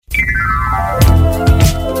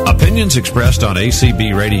opinions expressed on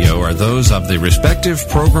ACB Radio are those of the respective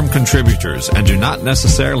program contributors and do not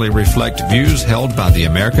necessarily reflect views held by the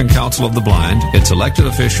American Council of the Blind, its elected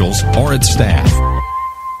officials, or its staff.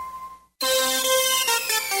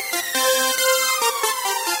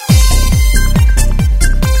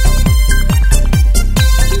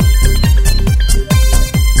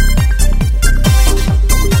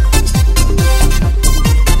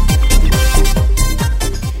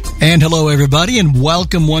 And hello, everybody, and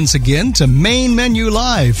welcome once again to Main Menu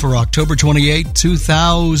Live for October 28,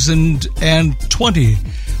 2020.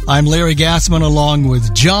 I'm Larry Gassman along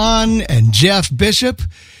with John and Jeff Bishop,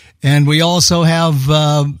 and we also have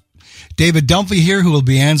David Dunphy here who will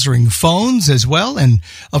be answering phones as well. And,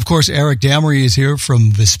 of course, Eric Damery is here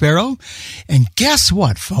from Vispero. And guess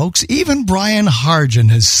what, folks? Even Brian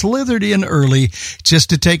Harjan has slithered in early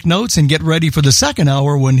just to take notes and get ready for the second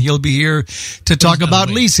hour when he'll be here to talk about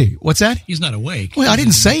Lisi. What's that? He's not awake. Well, I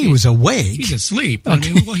didn't say he was awake. He's asleep. Okay.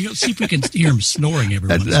 I mean, well, see if we can hear him snoring every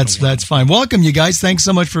once in a while. That's fine. Welcome, you guys. Thanks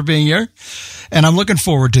so much for being here. And I'm looking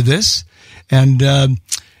forward to this. And,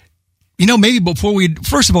 maybe before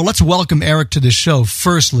first of all, let's welcome Eric to the show,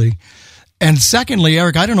 firstly. And secondly,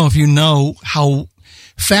 Eric, I don't know if you know how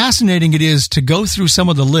fascinating it is to go through some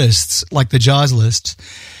of the lists, like the JAWS lists,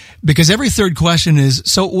 because every third question is,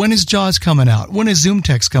 so when is JAWS coming out? When is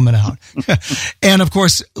ZoomText coming out? And, of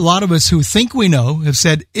course, a lot of us who think we know have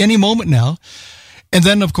said any moment now. And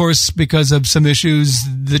then, of course, because of some issues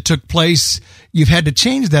that took place, you've had to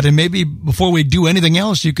change that. And maybe before we do anything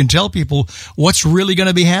else, you can tell people what's really going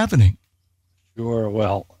to be happening. Sure.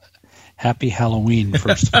 Well, happy Halloween,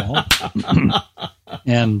 first of all.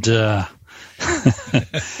 And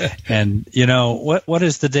what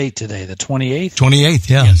is the date today? The 28th? 28th,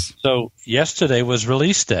 yeah. Yes. So yesterday was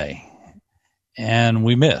release day, and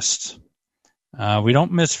we missed. We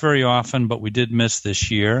don't miss very often, but we did miss this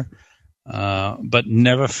year. But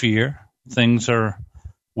never fear. Things are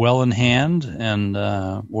well in hand, and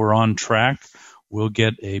we're on track. We'll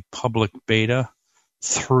get a public beta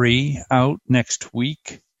 3 out next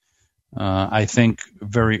week. I think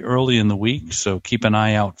very early in the week, so keep an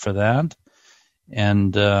eye out for that.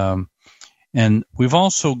 And we've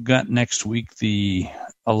also got next week the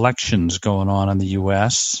elections going on in the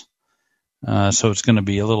U.S., so it's going to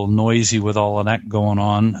be a little noisy with all of that going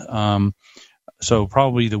on. So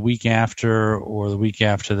probably the week after or the week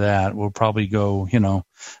after that, we'll probably go,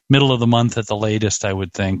 middle of the month at the latest, I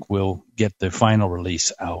would think, we'll get the final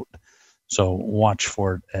release out. So watch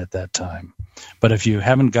for it at that time. But if you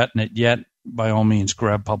haven't gotten it yet, by all means,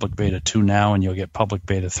 grab Public Beta 2 now, and you'll get Public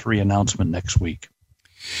Beta 3 announcement next week.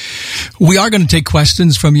 We are going to take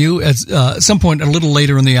questions from you at some point a little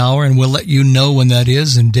later in the hour, and we'll let you know when that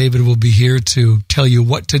is. And David will be here to tell you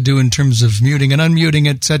what to do in terms of muting and unmuting,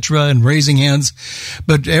 etc., and raising hands.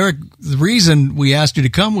 But Eric, the reason we asked you to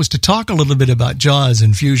come was to talk a little bit about JAWS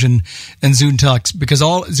and Fusion and ZoomText because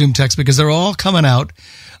they're all coming out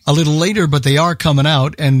a little later, but they are coming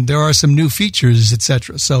out, and there are some new features,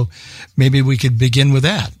 etc. So maybe we could begin with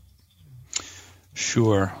that.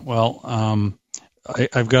 Sure. Well,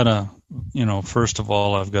 I've got to, first of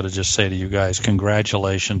all, I've got to just say to you guys,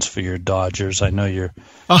 congratulations for your Dodgers. I know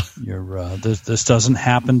this doesn't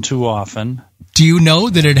happen too often. Do you know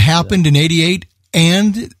that it happened in '88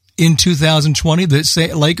 and in 2020?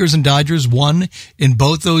 The Lakers and Dodgers won in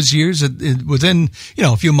both those years within,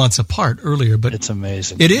 a few months apart earlier. But it's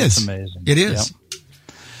amazing. It is. It's amazing. It is. Yep.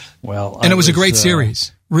 Well, and it was a great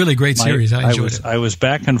series. Really great series. I enjoyed it. I was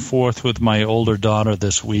back and forth with my older daughter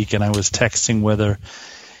this week, and I was texting with her.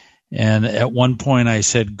 And at one point I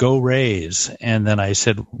said, "Go Rays." And then I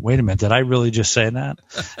said, "Wait a minute, did I really just say that?"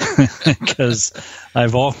 Because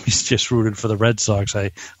I've always just rooted for the Red Sox.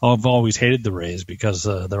 I've always hated the Rays because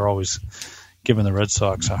they're always giving the Red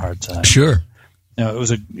Sox a hard time. Sure.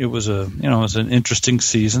 It was an interesting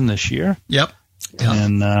season this year. Yep.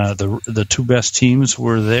 And the two best teams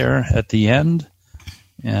were there at the end.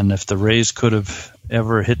 And if the Rays could have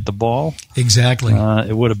ever hit the ball, exactly,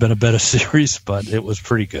 it would have been a better series. But it was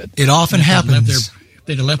pretty good. It often happens.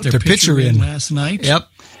 They'd have left their pitcher in last night. Yep,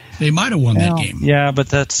 they might have won that game. Yeah, but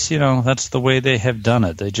that's the way they have done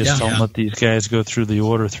it. They just don't let these guys go through the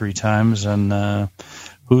order 3 times, and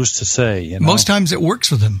who's to say? Most times it works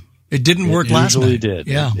for them. It didn't work last night. It usually did.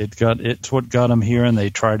 Yeah, it's what got them here, and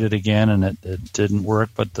they tried it again, and it didn't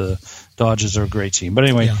work. But the Dodgers are a great team. But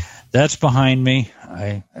anyway. Yeah. That's behind me.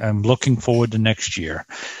 I'm looking forward to next year.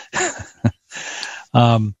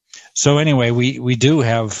 So anyway, we do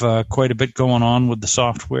have quite a bit going on with the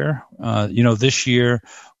software. This year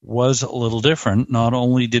was a little different. Not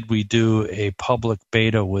only did we do a public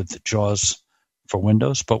beta with JAWS for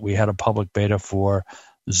Windows, but we had a public beta for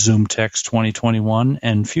ZoomText 2021,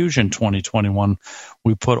 and Fusion 2021.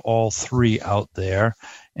 We put all three out there,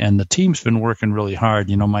 and the team's been working really hard.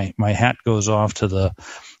 You know, my hat goes off to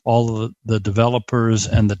all of the developers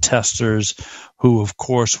and the testers who, of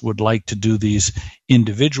course, would like to do these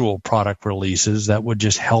individual product releases that would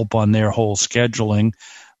just help on their whole scheduling.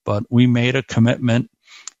 But we made a commitment,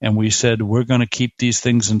 and we said we're going to keep these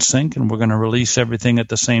things in sync, and we're going to release everything at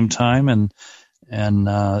the same time. And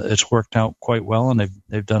it's worked out quite well, and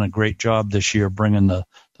they've done a great job this year bringing the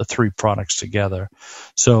three products together.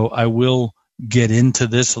 So I will get into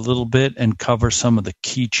this a little bit and cover some of the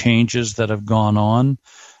key changes that have gone on.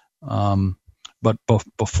 But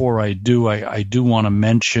before I do, I do want to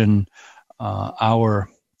mention our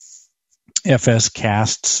FS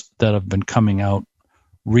casts that have been coming out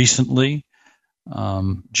recently.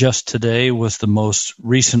 Just today was the most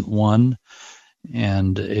recent one.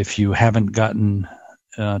 And if you haven't gotten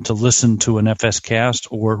to listen to an FS cast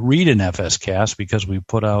or read an FS cast, because we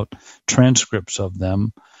put out transcripts of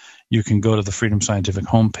them, you can go to the Freedom Scientific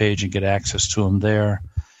homepage and get access to them there.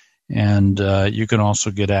 And you can also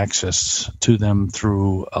get access to them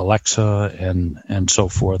through Alexa and so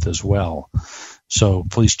forth as well. So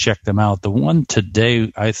please check them out. The one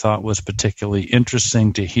today I thought was particularly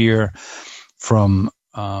interesting to hear from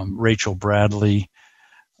Rachel Bradley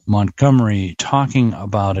Montgomery talking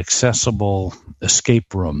about accessible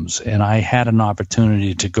escape rooms. And I had an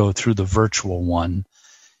opportunity to go through the virtual one,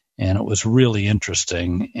 and it was really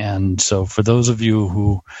interesting. And so for those of you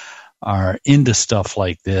who are into stuff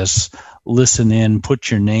like this, listen in, put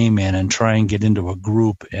your name in, and try and get into a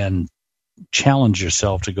group and challenge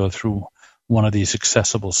yourself to go through one of these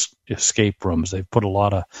accessible escape rooms. They've put a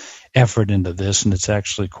lot of effort into this, and it's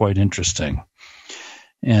actually quite interesting.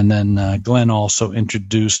 And then Glenn also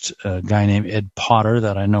introduced a guy named Ed Potter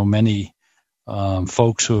that I know many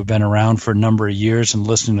folks who have been around for a number of years and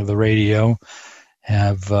listening to the radio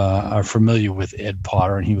are familiar with Ed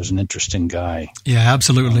Potter, and he was an interesting guy. Yeah,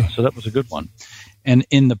 absolutely. So that was a good one. And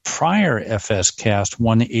in the prior FS Cast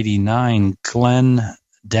 189, Glenn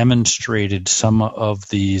demonstrated some of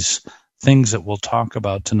these things that we'll talk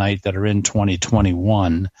about tonight that are in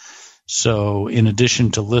 2021. So in addition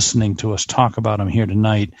to listening to us talk about them here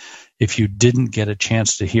tonight, if you didn't get a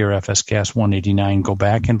chance to hear FSCast 189, go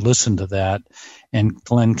back and listen to that. And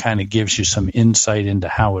Glenn kind of gives you some insight into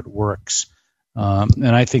how it works. And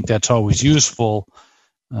I think that's always useful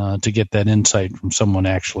to get that insight from someone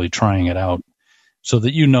actually trying it out so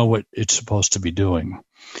that you know what it's supposed to be doing.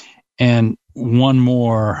 And one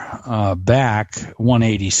more back,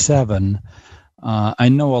 187, I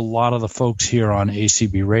know a lot of the folks here on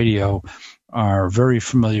ACB Radio are very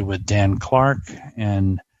familiar with Dan Clark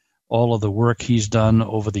and all of the work he's done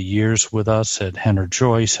over the years with us at Henner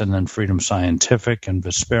Joyce and then Freedom Scientific and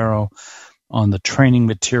Vispero on the training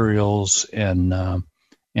materials and out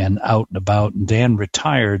and about. And Dan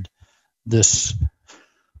retired this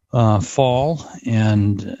fall,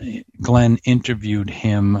 and Glenn interviewed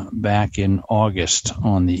him back in August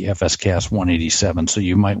on the FSCast 187. So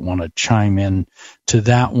you might want to chime in to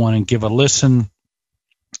that one and give a listen.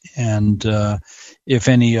 And if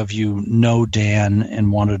any of you know Dan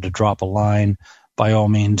and wanted to drop a line, by all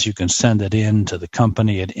means, you can send it in to the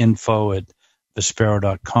company at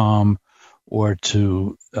info@vispero.com or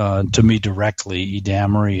to me directly,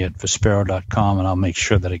 edamery@vispero.com, and I'll make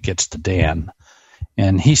sure that it gets to Dan.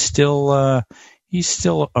 And he's still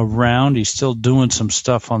around. He's still doing some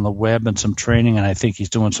stuff on the web and some training, and I think he's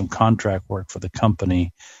doing some contract work for the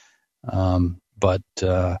company. But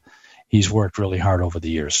he's worked really hard over the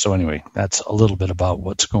years. So anyway, that's a little bit about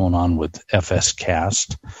what's going on with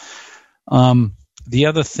FSCast. The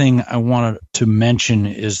other thing I wanted to mention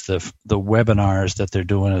is the webinars that they're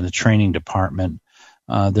doing in the training department.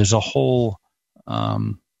 There's a whole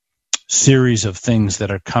series of things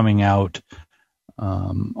that are coming out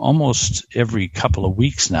almost every couple of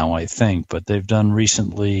weeks now, I think, but they've done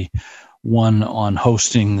recently one on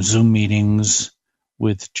hosting Zoom meetings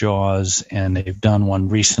with JAWS, and they've done one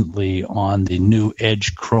recently on the new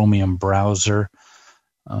Edge Chromium browser,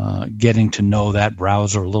 getting to know that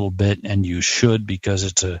browser a little bit, and you should, because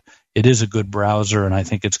it is a good browser, and I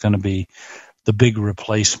think it's going to be the big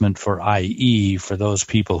replacement for IE for those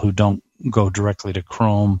people who don't go directly to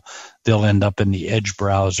Chrome. They'll end up in the Edge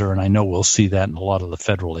browser, and I know we'll see that in a lot of the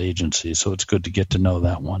federal agencies, so it's good to get to know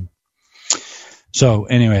that one. So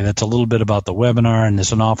anyway, that's a little bit about the webinar, and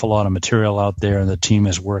there's an awful lot of material out there, and the team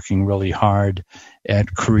is working really hard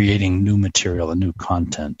at creating new material and new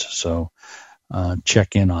content. So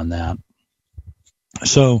check in on that.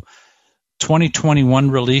 So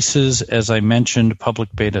 2021 releases, as I mentioned, Public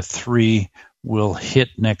Beta 3 will hit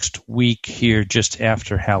next week here just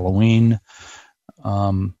after Halloween.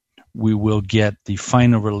 We will get the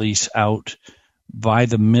final release out by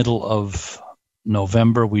the middle of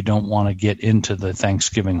November. We don't want to get into the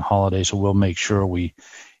Thanksgiving holiday, so we'll make sure we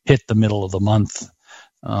hit the middle of the month.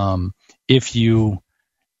 If you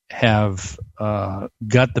have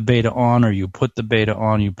got the beta on, or you put the beta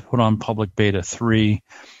on, you put on public beta 3,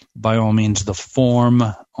 by all means, the form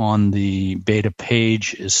on the beta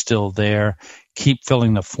page is still there. Keep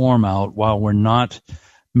filling the form out. While we're not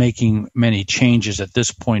making many changes at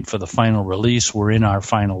this point for the final release, we're in our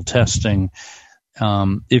final testing.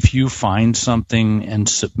 If you find something and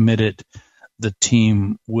submit it, the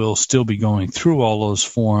team will still be going through all those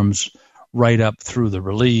forms right up through the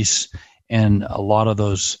release, and a lot of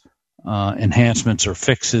those enhancements or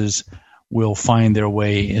fixes will find their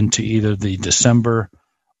way into either the December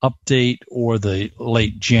update or the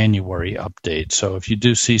late January update. So if you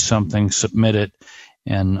do see something, submit it.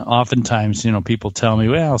 And oftentimes, people tell me,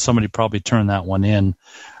 well, somebody probably turned that one in.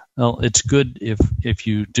 Well, it's good if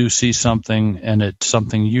you do see something and it's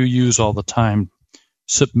something you use all the time,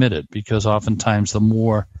 submit it, because oftentimes the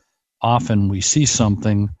more often we see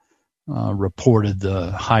something reported,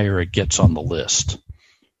 the higher it gets on the list.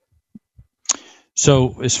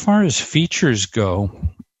 So as far as features go,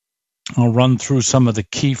 I'll run through some of the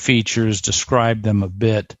key features, describe them a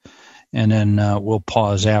bit, and then we'll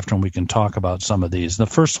pause after and we can talk about some of these. The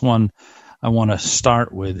first one I want to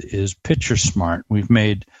start with is Picture Smart. We've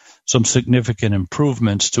made some significant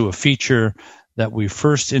improvements to a feature that we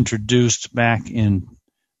first introduced back in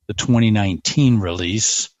the 2019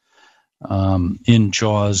 release in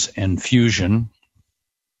JAWS and Fusion.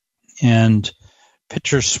 And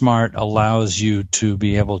Picture Smart allows you to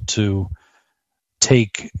be able to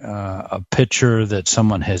take a picture that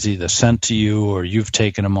someone has either sent to you or you've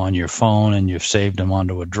taken them on your phone and you've saved them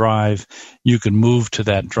onto a drive. You can move to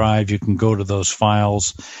that drive. You can go to those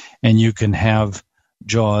files, and you can have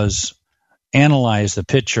JAWS analyze the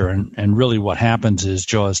picture. And really what happens is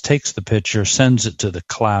JAWS takes the picture, sends it to the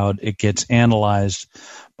cloud. It gets analyzed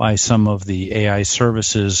by some of the AI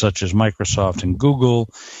services such as Microsoft and Google.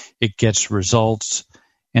 It gets results,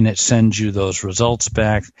 and it sends you those results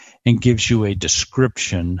back and gives you a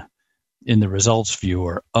description in the results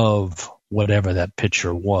viewer of whatever that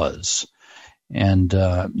picture was. And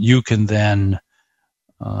you can then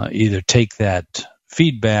either take that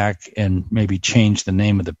feedback and maybe change the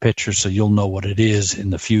name of the picture so you'll know what it is in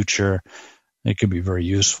the future. It can be very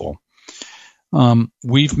useful.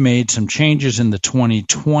 We've made some changes in the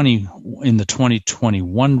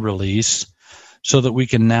 2021 release, so that we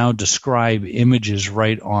can now describe images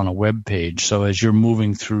right on a web page. So as you're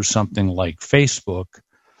moving through something like Facebook,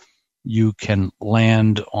 you can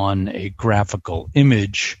land on a graphical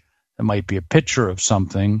image that might be a picture of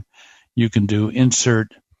something. You can do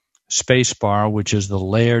insert spacebar, which is the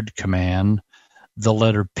layered command, the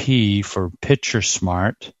letter P for Picture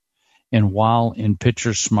Smart, and while in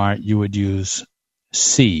Picture Smart, you would use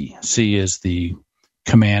C. C is the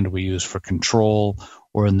command we use for control,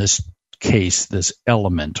 or in this case, this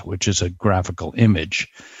element, which is a graphical image.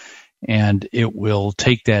 And it will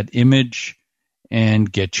take that image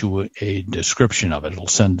and get you a description of it. It'll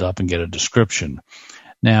send it up and get a description.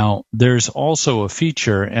 Now, there's also a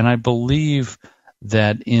feature, and I believe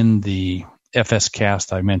that in the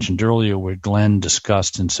FSCast I mentioned earlier, where Glenn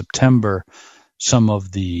discussed in September some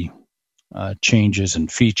of the changes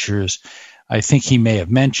and features, I think he may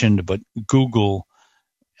have mentioned, but Google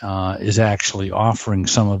is actually offering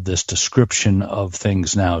some of this description of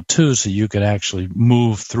things now too, so you could actually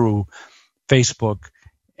move through Facebook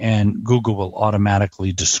and Google will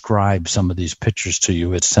automatically describe some of these pictures to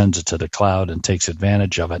you. It sends it to the cloud and takes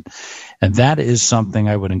advantage of it. And that is something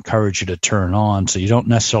I would encourage you to turn on, so you don't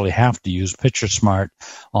necessarily have to use Picture Smart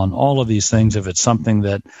on all of these things. If it's something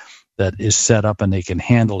that is set up and they can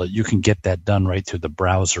handle it, you can get that done right through the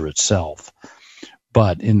browser itself.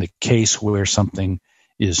 But in the case where something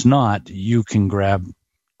is not, you can grab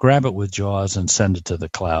it with JAWS and send it to the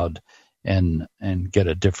cloud and get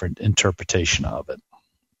a different interpretation of it.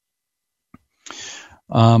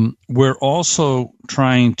 We're also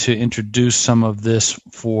trying to introduce some of this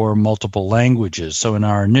for multiple languages. So in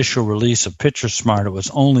our initial release of Picture Smart, it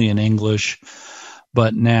was only in English,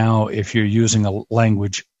 but now if you're using a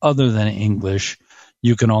language other than English,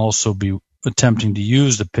 you can also be attempting to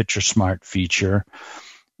use the Picture Smart feature,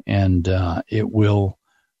 and it will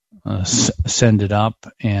send it up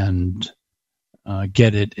and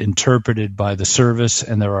get it interpreted by the service.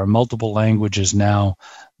 And there are multiple languages now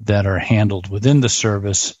that are handled within the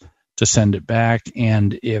service to send it back.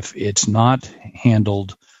 And if it's not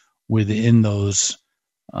handled within those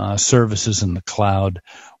services in the cloud,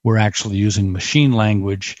 we're actually using machine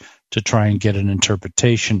language to try and get an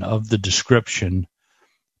interpretation of the description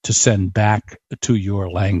to send back to your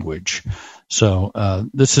language. So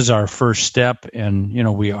this is our first step, and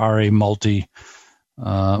we are a multilingual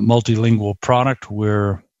product.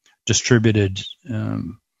 We're distributed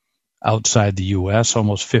outside the U.S.,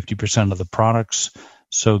 almost 50% of the products.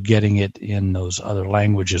 So getting it in those other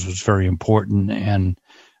languages was very important, and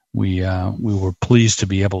we were pleased to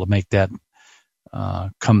be able to make that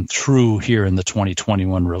come through here in the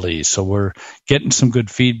 2021 release. So we're getting some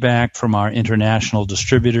good feedback from our international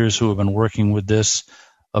distributors who have been working with this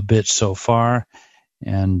a bit so far,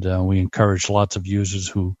 and we encourage lots of users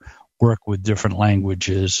who work with different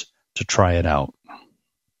languages to try it out.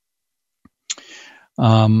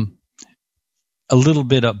 A little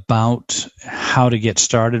bit about how to get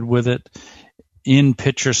started with it. In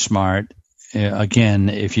PictureSmart, again,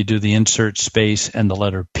 if you do the insert space and the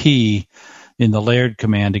letter P in the layered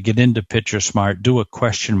command to get into PictureSmart, do a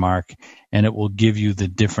question mark, and it will give you the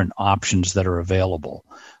different options that are available.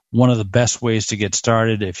 One of the best ways to get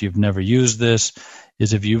started, if you've never used this,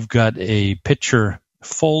 is if you've got a picture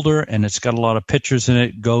folder and it's got a lot of pictures in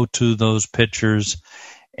it, go to those pictures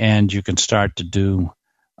and you can start to do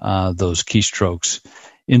those keystrokes.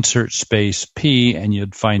 Insert space P, and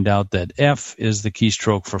you'd find out that F is the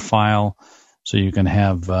keystroke for file. So you can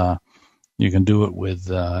have you can do it with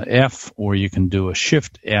F, or you can do a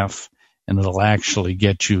Shift F, and it'll actually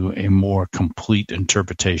get you a more complete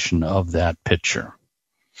interpretation of that picture.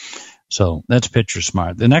 So that's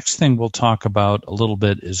PictureSmart. The next thing we'll talk about a little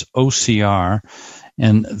bit is OCR.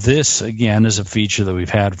 And this, again, is a feature that we've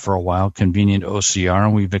had for a while, Convenient OCR,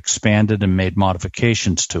 and we've expanded and made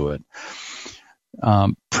modifications to it.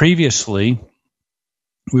 Previously,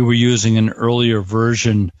 we were using an earlier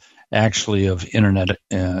version, actually, of Internet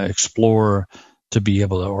Explorer to be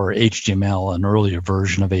able to, or HTML, an earlier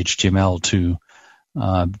version of HTML to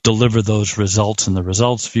deliver those results in the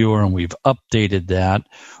results viewer, and we've updated that,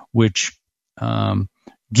 which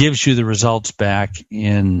gives you the results back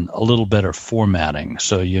in a little better formatting.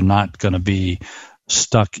 So you're not going to be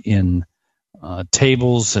stuck in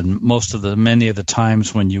tables, and many of the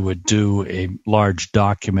times when you would do a large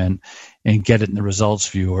document and get it in the results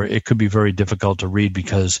viewer, it could be very difficult to read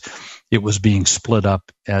because it was being split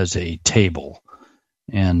up as a table.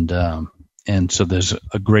 And so there's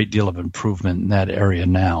a great deal of improvement in that area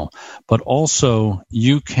now. But also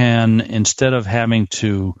you can, instead of having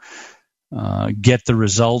to get the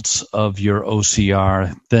results of your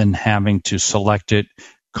OCR, then having to select it,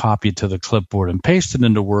 copy it to the clipboard, and paste it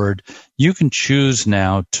into Word, you can choose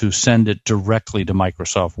now to send it directly to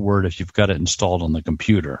Microsoft Word if you've got it installed on the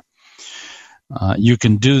computer. You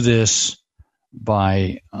can do this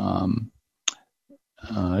by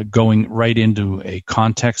going right into a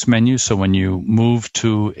context menu. So when you move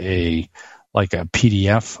to a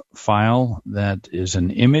PDF file that is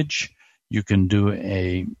an image, you can do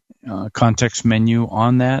a context menu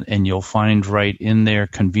on that, and you'll find right in there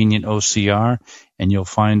Convenient OCR, and you'll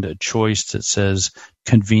find a choice that says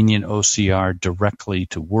Convenient OCR directly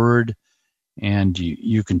to Word, and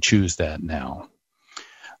you can choose that now.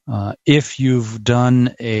 If you've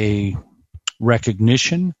done a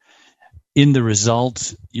recognition, in the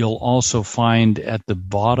results, you'll also find at the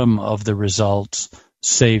bottom of the results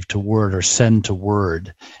Save to Word or Send to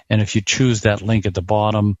Word, and if you choose that link at the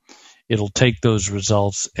bottom, it'll take those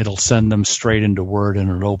results, it'll send them straight into Word, and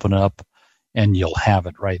it'll open up, and you'll have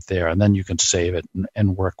it right there. And then you can save it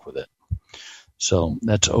and work with it. So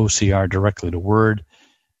that's OCR directly to Word.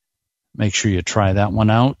 Make sure you try that one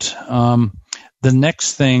out. The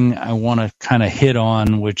next thing I want to kind of hit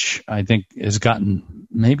on, which I think has gotten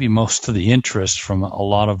maybe most of the interest from a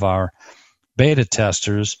lot of our beta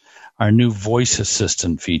testers, our new voice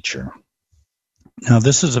assistant feature. Now,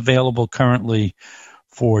 this is available currently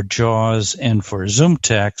for JAWS and for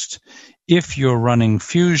ZoomText. If you're running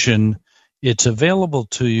Fusion, it's available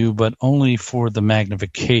to you, but only for the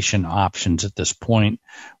magnification options at this point.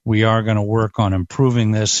 We are going to work on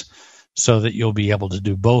improving this so that you'll be able to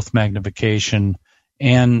do both magnification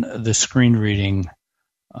and the screen reading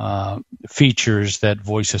features that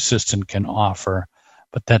Voice Assistant can offer,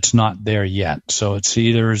 but that's not there yet. So it's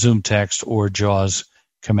either ZoomText or JAWS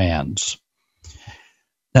commands.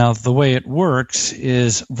 Now, the way it works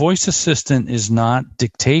is Voice Assistant is not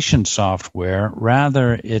dictation software.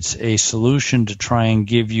 Rather, it's a solution to try and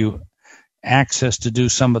give you access to do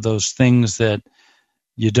some of those things that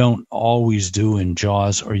you don't always do in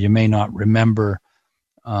JAWS, or you may not remember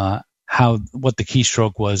what the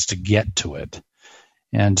keystroke was to get to it.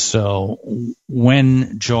 And so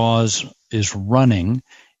when JAWS is running,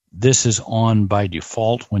 this is on by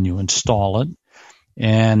default when you install it.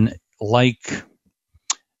 And like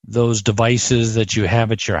those devices that you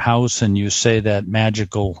have at your house and you say that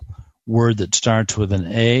magical word that starts with an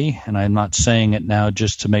A, and I'm not saying it now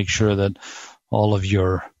just to make sure that all of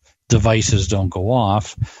your devices don't go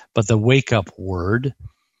off, but the wake up word,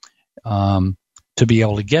 to be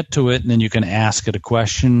able to get to it, and then you can ask it a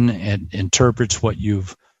question. It interprets what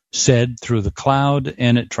you've said through the cloud,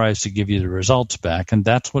 and it tries to give you the results back. And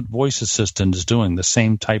that's what Voice Assistant is doing, the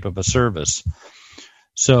same type of a service.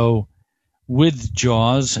 So with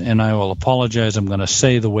JAWS, and I will apologize, I'm going to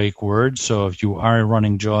say the wake word. So if you are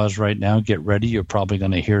running JAWS right now, get ready. You're probably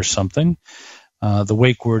going to hear something. The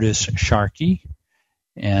wake word is Sharky.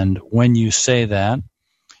 And when you say that,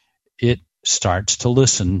 it starts to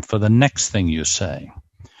listen for the next thing you say.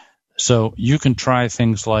 So you can try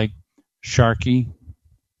things like, Sharky,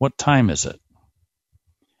 what time is it?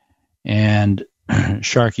 And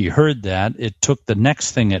Sharky heard that. It took the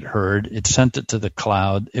next thing it heard, it sent it to the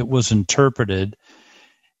cloud, it was interpreted,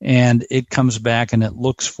 and it comes back and it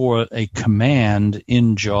looks for a command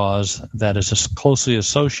in JAWS that is closely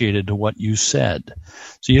associated to what you said.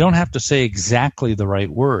 So you don't have to say exactly the right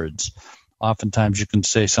words. Oftentimes you can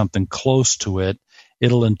say something close to it.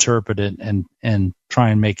 It'll interpret it and try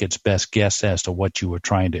and make its best guess as to what you were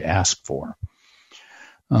trying to ask for.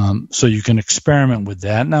 So you can experiment with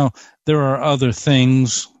that. Now, there are other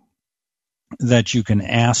things that you can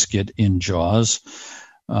ask it in JAWS.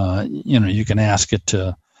 You can ask it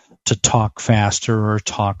to talk faster or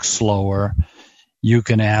talk slower. You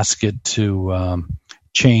can ask it to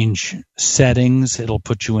change settings. It'll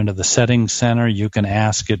put you into the settings center. You can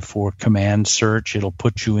ask it for command search. It'll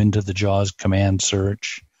put you into the JAWS command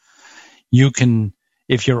search. You can,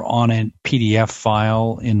 if you're on a PDF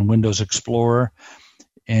file in Windows Explorer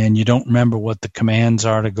and you don't remember what the commands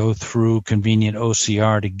are to go through convenient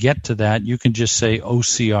OCR to get to that, you can just say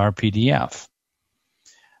OCR PDF.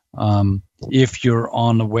 If you're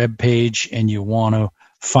on the web page and you want to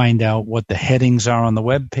find out what the headings are on the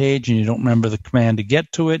web page and you don't remember the command to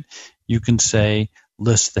get to it, you can say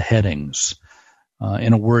list the headings.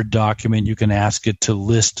 In a Word document, you can ask it to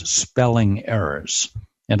list spelling errors,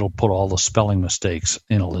 and it'll put all the spelling mistakes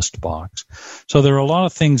in a list box. So there are a lot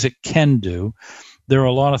of things it can do. There are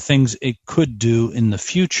a lot of things it could do in the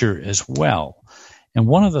future as well. And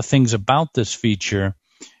one of the things about this feature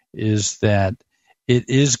is that it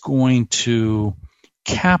is going to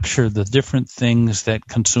capture the different things that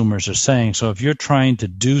consumers are saying. So if you're trying to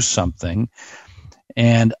do something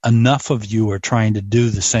and enough of you are trying to do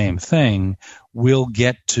the same thing, we'll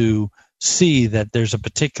get to see that there's a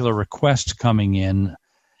particular request coming in,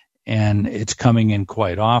 and it's coming in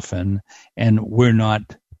quite often, and we're not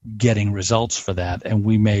getting results for that, and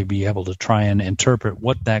we may be able to try and interpret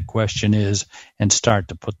what that question is and start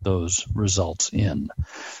to put those results in.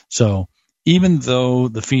 So even though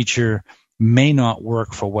the feature may not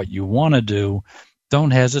work for what you want to do, don't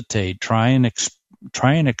hesitate. Try and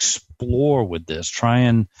explore with this. Try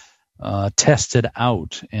and test it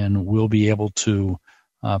out, and we'll be able to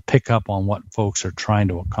pick up on what folks are trying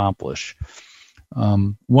to accomplish.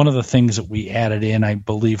 One of the things that we added in, I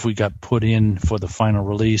believe we got put in for the final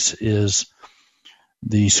release, is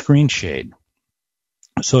the screen shade.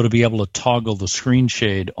 So to be able to toggle the screen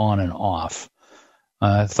shade on and off,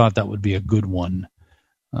 I thought that would be a good one.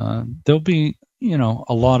 There'll be,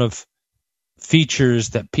 a lot of features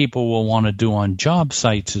that people will want to do on job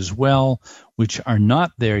sites as well, which are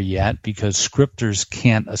not there yet because scripters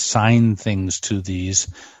can't assign things to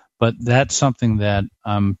these. But that's something that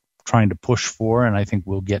I'm trying to push for, and I think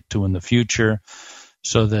we'll get to in the future,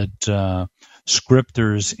 so that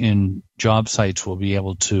scripters in job sites will be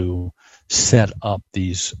able to set up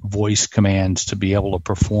these voice commands to be able to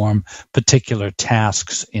perform particular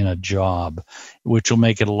tasks in a job, which will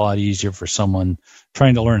make it a lot easier for someone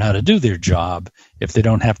trying to learn how to do their job if they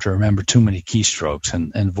don't have to remember too many keystrokes,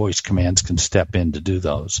 and voice commands can step in to do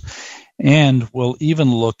those. And we'll even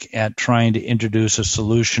look at trying to introduce a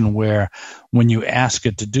solution where when you ask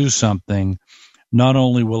it to do something, not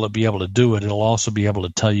only will it be able to do it, it'll also be able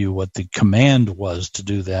to tell you what the command was to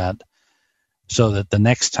do that, so that the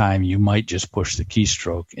next time you might just push the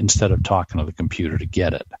keystroke instead of talking to the computer to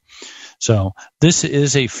get it. So this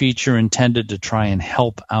is a feature intended to try and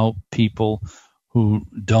help out people who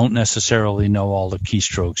don't necessarily know all the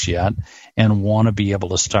keystrokes yet and want to be able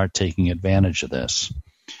to start taking advantage of this.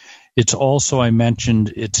 It's also, I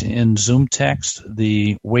mentioned, it's in ZoomText.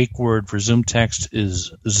 The wake word for ZoomText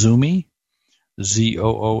is Zoomy,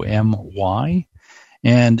 Z-O-O-M-Y.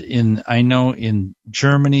 And I know in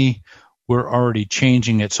Germany, we're already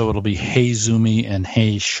changing it so it'll be Hey Zoomy and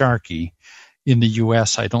Hey Sharky, In the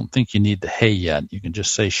U.S., I don't think you need the hey yet. You can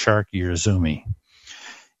just say Sharky or Zoomy.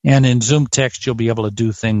 And in Zoom Text, you'll be able to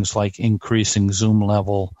do things like increasing zoom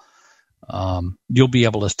level. You'll be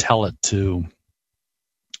able to tell it to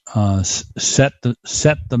set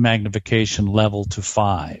the magnification level to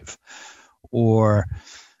 5, or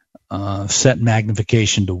set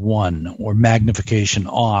magnification to 1, or magnification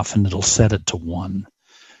off, and it'll set it to 1.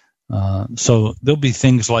 So there'll be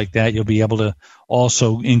things like that. You'll be able to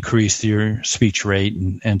also increase your speech rate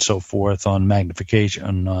and so forth on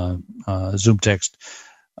magnification on Zoom Text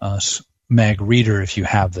Mag Reader if you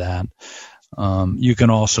have that. You can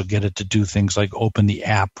also get it to do things like open the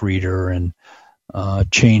app reader and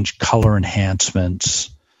change color enhancements.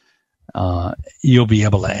 You'll be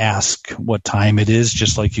able to ask what time it is,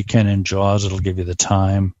 just like you can in JAWS. It'll give you the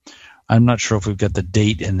time. I'm not sure if we've got the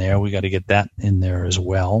date in there. We got to get that in there as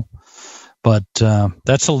well. But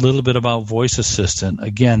that's a little bit about Voice Assistant.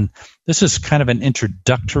 Again, this is kind of an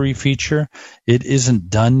introductory feature. It isn't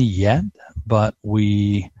done yet, but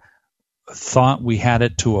we thought we had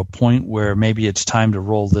it to a point where maybe it's time to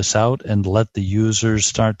roll this out and let the users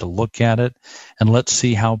start to look at it, and let's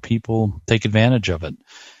see how people take advantage of it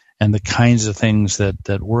and the kinds of things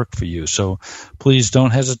that work for you. So please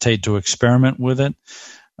don't hesitate to experiment with it.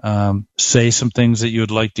 Say some things that you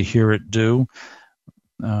would like to hear it do.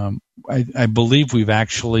 I believe we've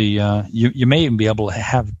actually, you may even be able to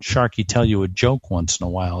have Sharky tell you a joke once in a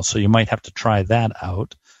while, so you might have to try that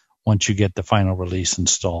out once you get the final release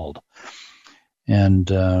installed. And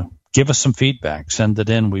give us some feedback. Send it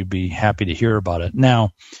in. We'd be happy to hear about it.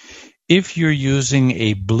 Now, if you're using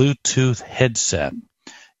a Bluetooth headset,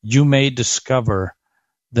 you may discover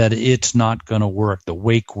that it's not going to work. The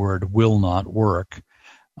wake word will not work.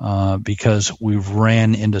 Because we've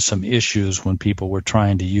ran into some issues when people were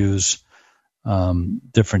trying to use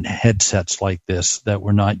different headsets like this that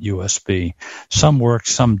were not USB. Some worked,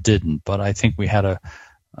 some didn't, but I think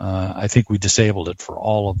I think we disabled it for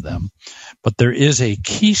all of them. But there is a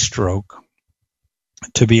keystroke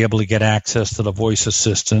to be able to get access to the Voice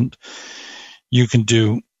Assistant. You can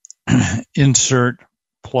do Insert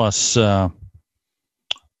plus Alt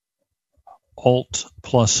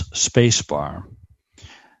plus Spacebar.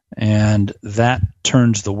 And that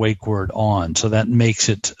turns the wake word on. So that makes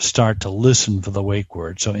it start to listen for the wake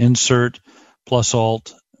word. So Insert plus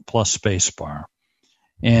Alt plus Spacebar.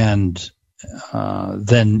 And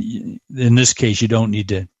then in this case, you don't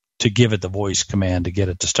need to give it the voice command to get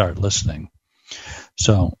it to start listening.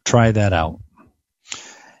 So try that out.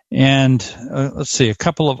 And let's see, a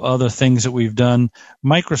couple of other things that we've done.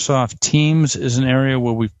 Microsoft Teams is an area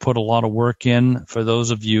where we've put a lot of work in. For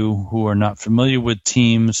those of you who are not familiar with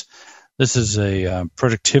Teams, this is a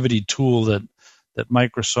productivity tool that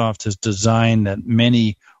Microsoft has designed that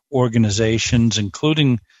many organizations,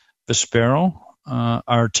 including Vispero,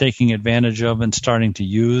 are taking advantage of and starting to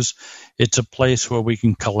use. It's a place where we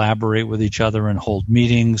can collaborate with each other and hold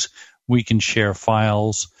meetings. We can share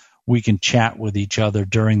files. We can chat with each other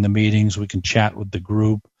during the meetings. We can chat with the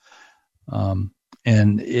group. And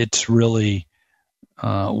it's really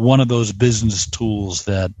one of those business tools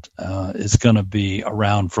that is going to be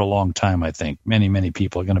around for a long time, I think. Many, many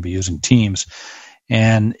people are going to be using Teams.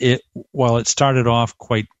 And while it started off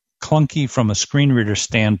quite clunky from a screen reader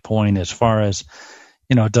standpoint, as far as,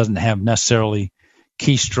 it doesn't have necessarily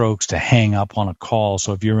keystrokes to hang up on a call.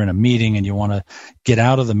 So if you're in a meeting and you want to get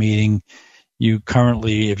out of the meeting, you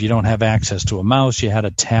currently, if you don't have access to a mouse, you had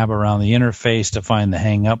to tab around the interface to find the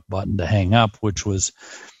hang up button to hang up, which was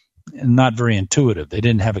not very intuitive. They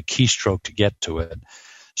didn't have a keystroke to get to it.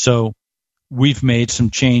 So we've made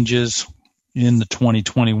some changes in the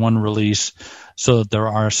 2021 release so that there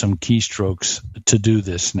are some keystrokes to do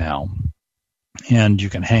this now. And you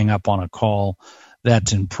can hang up on a call.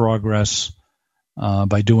 That's in progress.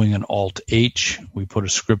 By doing an Alt-H. We put a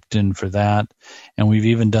script in for that. And we've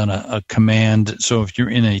even done a command. So if you're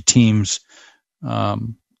in a Teams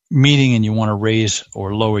meeting and you want to raise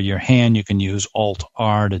or lower your hand, you can use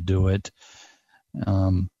Alt-R to do it.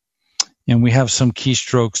 And we have some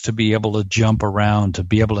keystrokes to be able to jump around, to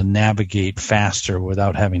be able to navigate faster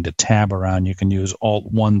without having to tab around. You can use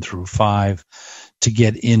Alt-1 through 5 to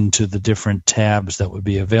get into the different tabs that would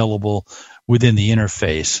be available within the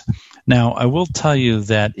interface. Now, I will tell you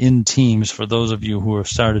that in Teams, for those of you who have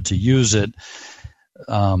started to use it,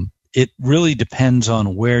 it really depends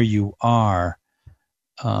on where you are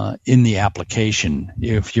in the application.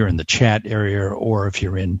 If you're in the chat area or if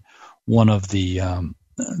you're in one of the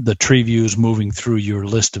tree views moving through your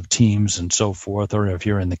list of teams and so forth, or if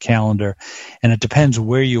you're in the calendar. And it depends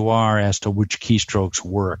where you are as to which keystrokes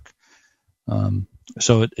work.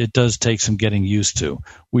 So it does take some getting used to.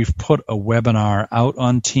 We've put a webinar out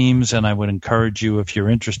on Teams, and I would encourage you, if you're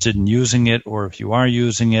interested in using it, or if you are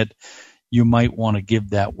using it, you might want to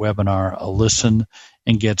give that webinar a listen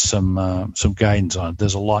and get some guidance on it.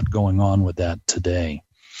 There's a lot going on with that today.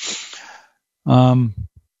 So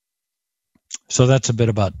that's a bit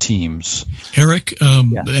about Teams. Eric,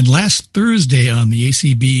 and last Thursday on the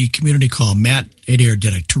ACB community call, Matt Adair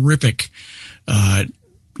did a terrific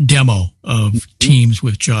demo of Teams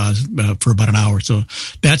with JAWS for about an hour. So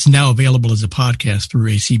that's now available as a podcast through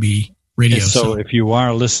ACB Radio. So if you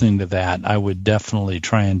are listening to that, I would definitely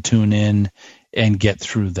try and tune in and get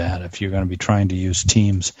through that if you're going to be trying to use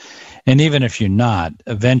Teams. And even if you're not,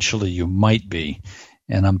 eventually you might be.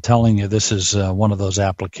 And I'm telling you, this is one of those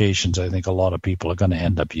applications I think a lot of people are going to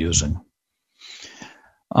end up using.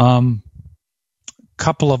 Couple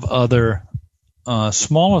of other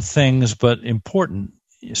smaller things, but important,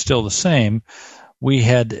 still the same. We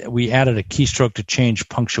added a keystroke to change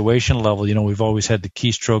punctuation level. You know, we've always had the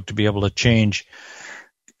keystroke to be able to change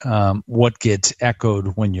what gets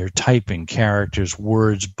echoed when you're typing, characters,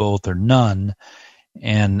 words, both or none.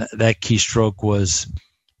 And that keystroke was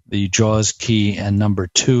the JAWS key and number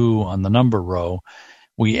 2 on the number row.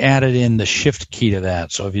 We added in the shift key to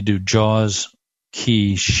that. So if you do JAWS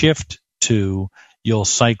key shift 2, you'll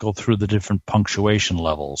cycle through the different punctuation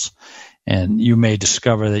levels. And you may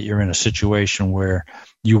discover that you're in a situation where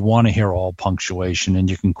you want to hear all punctuation, and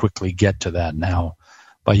you can quickly get to that now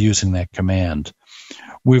by using that command.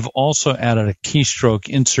 We've also added a keystroke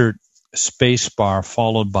insert spacebar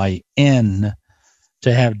followed by N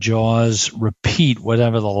to have JAWS repeat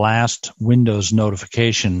whatever the last Windows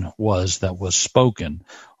notification was that was spoken.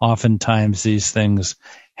 Oftentimes these things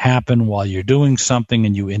happen while you're doing something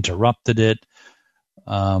and you interrupted it,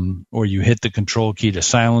 or you hit the control key to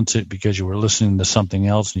silence it because you were listening to something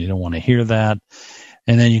else and you don't want to hear that.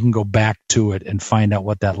 And then you can go back to it and find out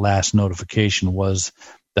what that last notification was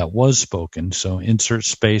that was spoken. So insert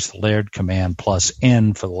space layered command plus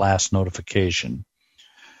N for the last notification.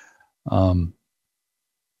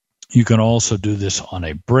 You can also do this on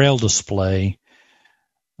a Braille display,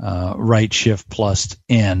 right shift plus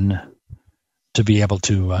N to be able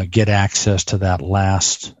to get access to that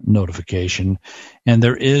last notification. And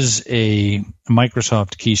there is a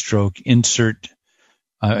Microsoft keystroke insert,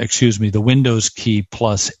 the Windows key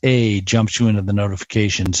plus A jumps you into the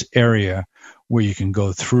notifications area where you can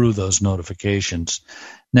go through those notifications.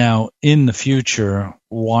 Now, in the future,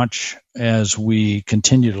 watch as we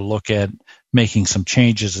continue to look at making some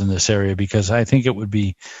changes in this area, because I think it would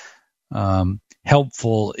be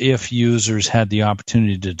helpful if users had the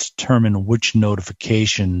opportunity to determine which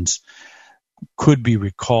notifications could be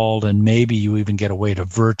recalled, and maybe you even get a way to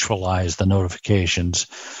virtualize the notifications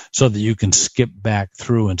so that you can skip back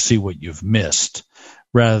through and see what you've missed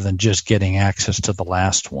rather than just getting access to the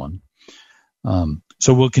last one.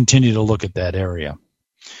 So we'll continue to look at that area.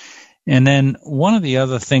 And then one of the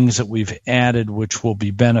other things that we've added, which will be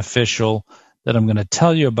beneficial, that I'm going to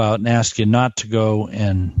tell you about and ask you not to go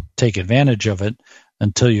and take advantage of it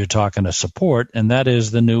until you're talking to support, and that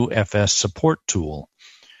is the new FS support tool.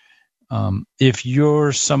 If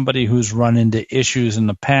you're somebody who's run into issues in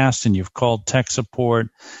the past and you've called tech support,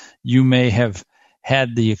 you may have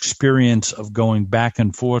had the experience of going back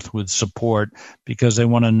and forth with support because they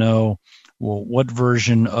want to know, well, what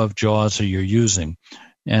version of JAWS are you using?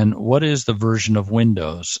 And what is the version of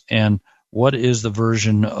Windows? And what is the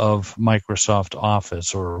version of Microsoft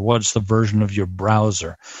Office? Or what's the version of your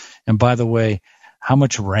browser? And by the way, how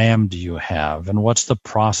much RAM do you have? And what's the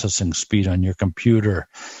processing speed on your computer?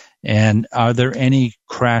 And are there any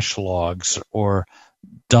crash logs or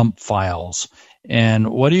dump files? And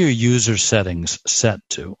what are your user settings set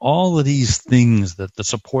to? All of these things that the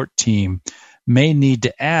support team may need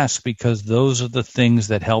to ask, because those are the things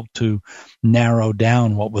that help to narrow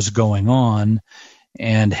down what was going on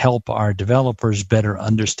and help our developers better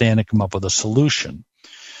understand and come up with a solution.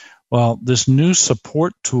 Well, this new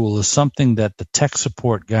support tool is something that the tech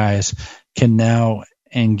support guys can now,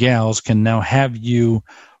 and gals can now have you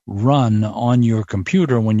run on your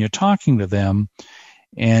computer when you're talking to them,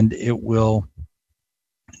 and it will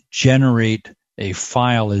generate a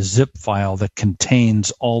file, a zip file that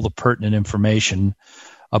contains all the pertinent information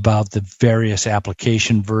about the various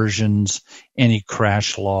application versions, any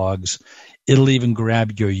crash logs. It'll even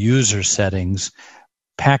grab your user settings,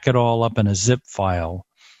 pack it all up in a zip file,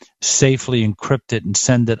 safely encrypt it, and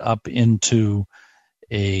send it up into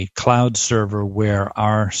a cloud server where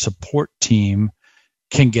our support team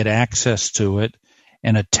can get access to it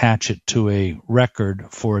and attach it to a record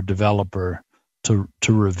for a developer to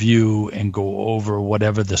review and go over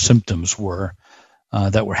whatever the symptoms were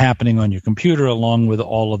that were happening on your computer along with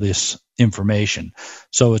all of this information.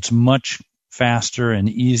 So it's much faster and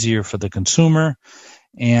easier for the consumer,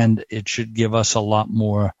 and it should give us a lot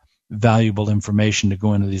more valuable information to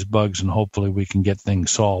go into these bugs, and hopefully we can get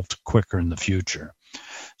things solved quicker in the future.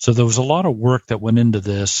 So there was a lot of work that went into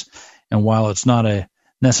this, and while it's not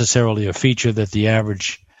necessarily a feature that the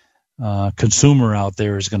average consumer out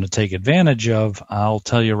there is going to take advantage of, I'll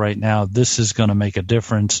tell you right now, this is going to make a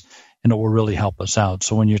difference, and it will really help us out.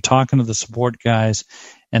 So when you're talking to the support guys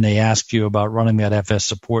and they ask you about running that FS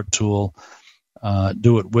support tool,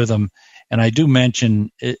 do it with them. And I do mention,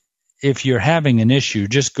 if you're having an issue,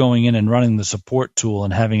 just going in and running the support tool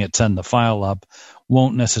and having it send the file up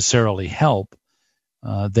won't necessarily help.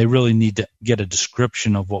 They really need to get a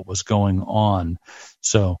description of what was going on.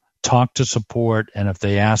 So talk to support, and if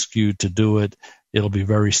they ask you to do it, it'll be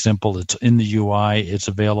very simple. It's in the UI. It's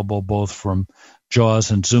available both from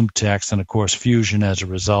JAWS and ZoomText, and of course Fusion as a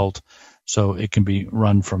result. So it can be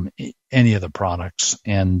run from any of the products,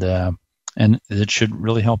 and it should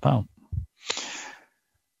really help out.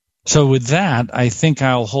 So with that, I think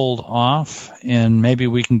I'll hold off, and maybe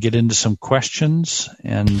we can get into some questions.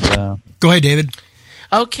 And go ahead, David.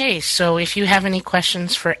 Okay, so if you have any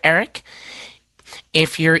questions for Eric,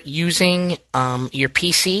 if you're using your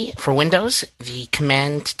PC for Windows, the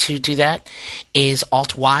command to do that is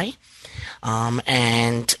Alt-Y.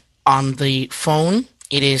 And on the phone,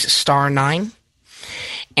 it is *9.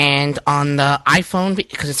 And on the iPhone,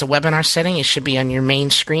 because it's a webinar setting, it should be on your main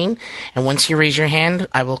screen. And once you raise your hand,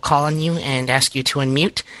 I will call on you and ask you to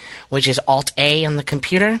unmute, which is Alt-A on the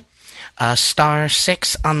computer,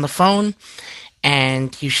 *6 on the phone.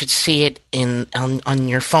 And you should see it on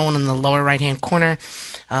your phone in the lower right-hand corner.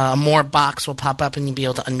 A more box will pop up, and you'll be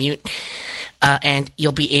able to unmute. And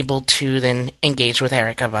you'll be able to then engage with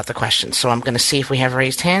Eric about the questions. So I'm going to see if we have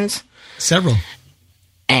raised hands. Several.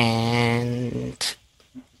 And...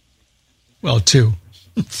 well, 2.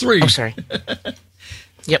 3. Oh, sorry.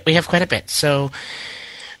 Yep, we have quite a bit. So,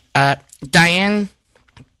 Diane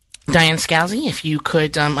Scalzi, if you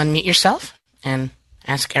could unmute yourself and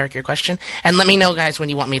ask Eric your question. And let me know, guys, when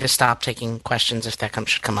you want me to stop taking questions, if that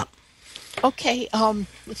should come up. Okay.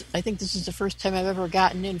 I think this is the first time I've ever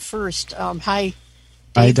gotten in first. Hi,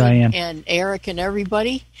 David. Hi, Diane. And Eric and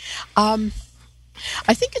everybody. I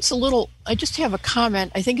think it's a little, I just have a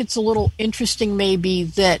comment. I think it's a little interesting maybe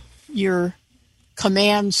that your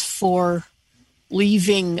commands for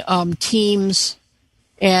leaving teams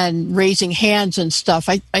and raising hands and stuff,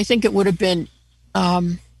 I think it would have been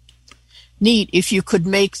neat if you could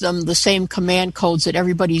make them the same command codes that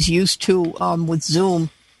everybody's used to with Zoom.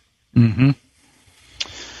 Mm-hmm.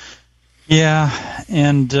 Yeah,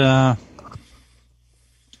 and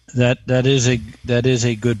that is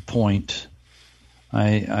a good point.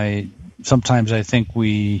 I sometimes I think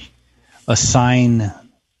we assign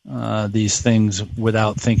these things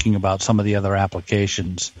without thinking about some of the other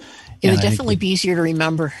applications. It would definitely be easier to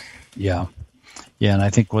remember. Yeah, and I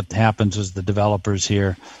think what happens is the developers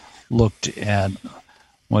here looked at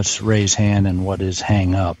what's raise hand and what is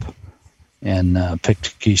hang up, and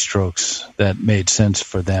picked keystrokes that made sense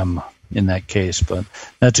for them in that case. But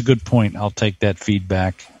that's a good point. I'll take that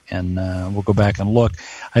feedback, and we'll go back and look.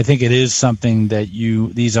 I think it is something that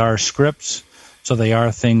these are scripts, so they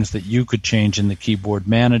are things that you could change in the keyboard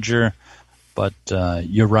manager. But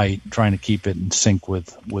you're right, trying to keep it in sync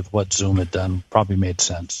with what Zoom had done probably made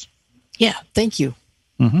sense. Yeah, thank you.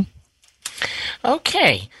 Mm-hmm.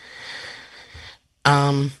 Okay.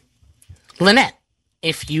 Lynette,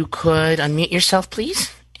 if you could unmute yourself,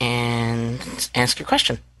 please, and ask your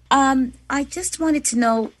question. I just wanted to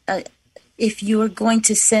know if you were going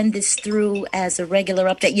to send this through as a regular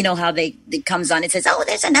update. You know how it comes on, it says, oh,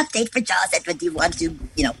 there's an update for JAWS. That's what you want to,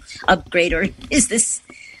 upgrade, or is this,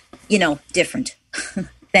 different?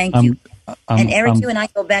 Thank you. And Eric, you and I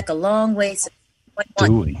go back a long way. So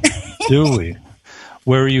Do we?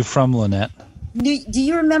 Where are you from, Lynette? Do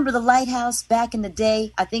you remember the Lighthouse back in the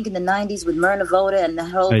day? I think in the 90s with Myrna Voda and the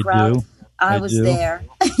whole crowd. I was there.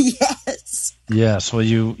 Yes. Yes. Well,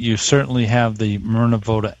 you certainly have the Myrna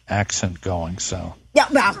Voda accent going. So. Yeah.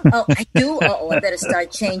 Well, I do. I better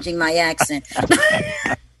start changing my accent.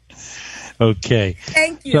 Okay.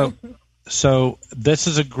 Thank you. So this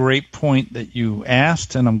is a great point that you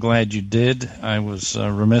asked, and I'm glad you did. I was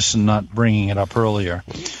remiss in not bringing it up earlier.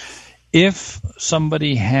 If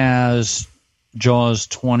somebody has JAWS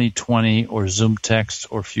 2020 or ZoomText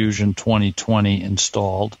or Fusion 2020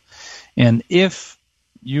 installed, and if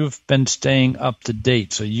you've been staying up to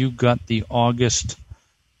date, so you got the August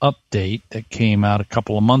update that came out a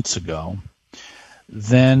couple of months ago,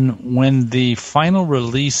 then when the final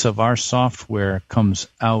release of our software comes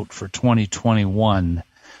out for 2021,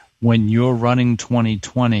 when you're running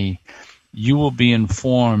 2020, you will be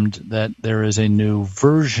informed that there is a new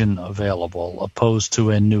version available opposed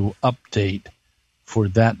to a new update for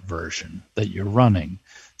that version that you're running.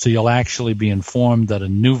 So you'll actually be informed that a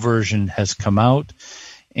new version has come out.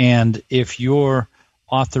 And if your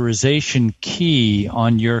authorization key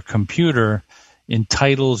on your computer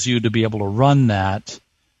entitles you to be able to run that,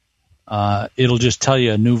 it'll just tell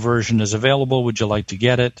you a new version is available. Would you like to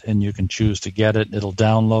get it? And you can choose to get it. It'll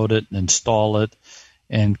download it and install it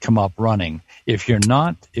and come up running. If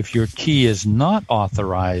your key is not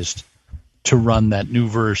authorized to run that new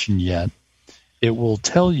version yet, it will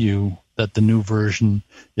tell you that the new version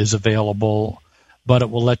is available, but it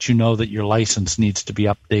will let you know that your license needs to be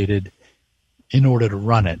updated in order to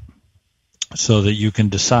run it, so that you can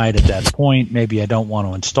decide at that point, maybe I don't want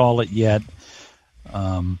to install it yet.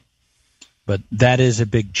 But that is a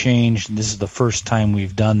big change. This is the first time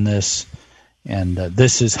we've done this, and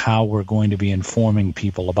this is how we're going to be informing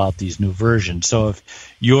people about these new versions. So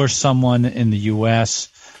if you're someone in the U.S.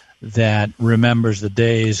 that remembers the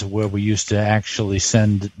days where we used to actually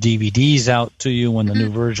send DVDs out to you when the new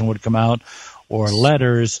version would come out, or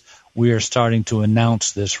letters, we are starting to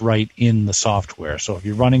announce this right in the software. So if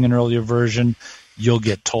you're running an earlier version, you'll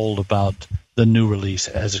get told about the new release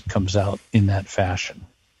as it comes out in that fashion.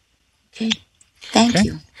 Okay. Thank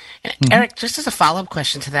you. Eric, just as a follow-up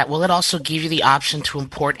question to that, will it also give you the option to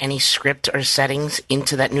import any script or settings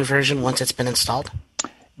into that new version once it's been installed?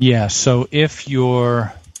 Yeah, so if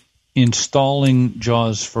you're installing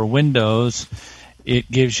JAWS for Windows,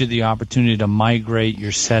 it gives you the opportunity to migrate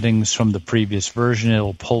your settings from the previous version.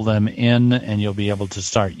 It'll pull them in, and you'll be able to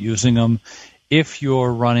start using them. If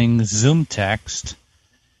you're running ZoomText,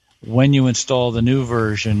 when you install the new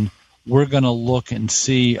version, we're going to look and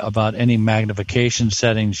see about any magnification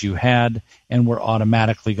settings you had, and we're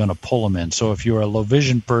automatically going to pull them in. So if you're a low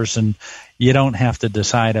vision person, you don't have to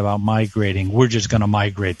decide about migrating. We're just going to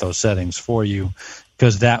migrate those settings for you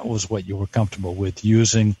because that was what you were comfortable with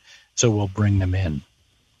using. So we'll bring them in.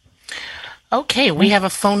 Okay, we have a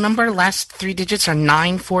phone number. Last three digits are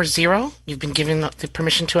 940. You've been given the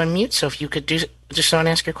permission to unmute, so if you could do just so and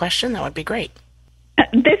ask your question, that would be great.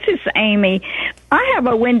 This is Amy. I have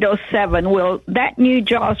a Windows 7. Will that new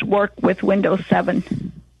JAWS work with Windows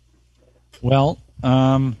 7? Well,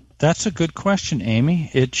 that's a good question, Amy.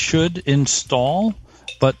 It should install,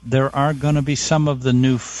 but there are going to be some of the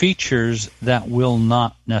new features that will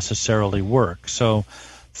not necessarily work. So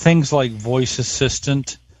things like Voice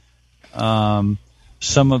Assistant, some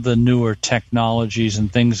of the newer technologies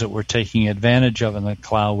and things that we're taking advantage of in the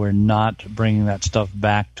cloud, we're not bringing that stuff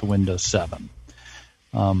back to Windows 7.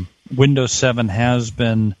 Windows 7 has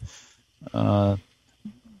been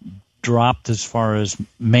dropped as far as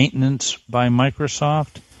maintenance by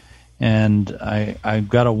Microsoft, and I've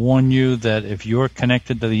got to warn you that if you're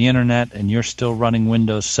connected to the Internet and you're still running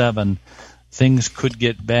Windows 7, things could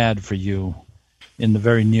get bad for you in the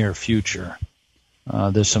very near future.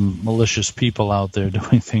 There's some malicious people out there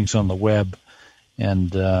doing things on the web,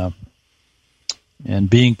 and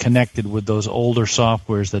being connected with those older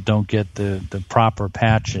softwares that don't get the proper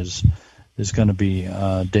patches is going to be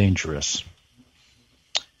dangerous.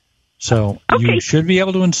 So You should be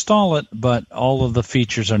able to install it, but all of the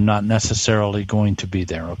features are not necessarily going to be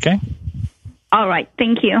there, okay? All right,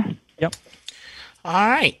 thank you. Yep. All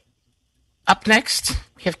right. Up next,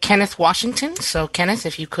 we have Kenneth Washington. So, Kenneth,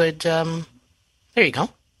 if you could, there you go.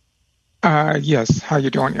 Yes, how you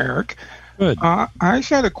doing, Eric? Good. I just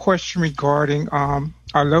had a question regarding,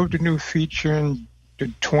 I love the new feature in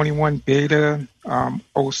the 21 beta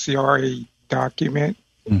OCRA document,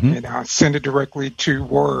 and I send it directly to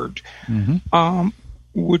Word.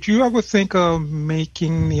 Would you ever think of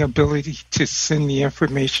making the ability to send the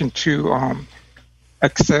information to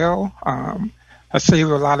Excel? I save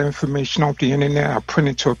a lot of information off the internet. I print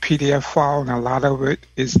it to a PDF file, and a lot of it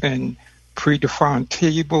is in predefined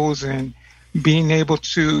tables, and being able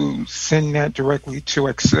to send that directly to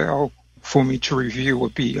Excel for me to review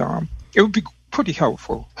would be it would be pretty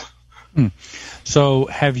helpful. So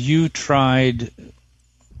have you tried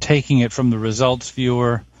taking it from the results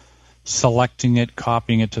viewer, selecting it,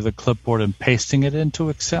 copying it to the clipboard, and pasting it into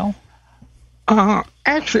Excel?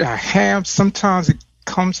 Actually, I have. Sometimes it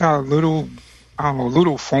comes out a little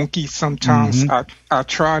funky sometimes. I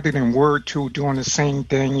tried it in Word too, doing the same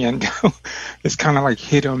thing, and it's kind of like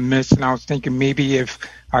hit or miss. And I was thinking maybe if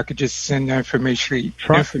I could just send the information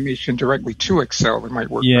directly to Excel, it might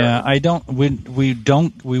work. Yeah, better.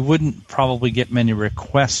 We wouldn't probably get many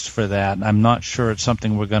requests for that. I'm not sure it's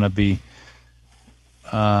something we're going to be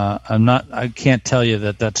I can't tell you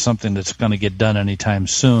that that's something that's going to get done anytime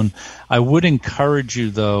soon. I would encourage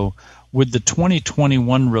you, though, with the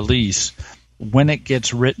 2021 release, when it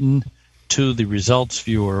gets written to the results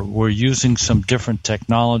viewer, we're using some different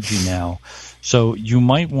technology now. So you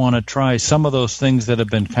might want to try some of those things that have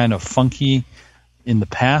been kind of funky in the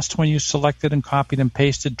past when you selected and copied and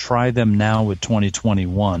pasted. Try them now with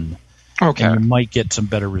 2021. Okay. And you might get some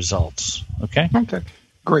better results. Okay? Okay.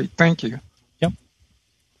 Great. Thank you. Yep.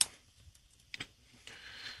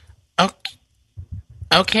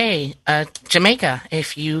 Okay. Jamaica,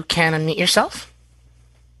 if you can unmute yourself.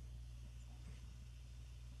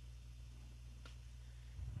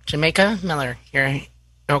 Jamaica Miller, you're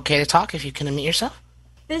okay to talk if you can unmute yourself.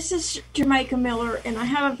 This is Jamaica Miller, and I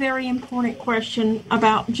have a very important question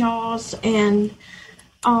about JAWS and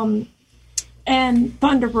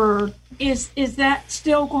Thunderbird. Is that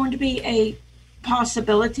still going to be a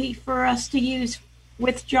possibility for us to use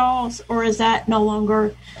with JAWS, or is that no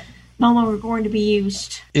longer going to be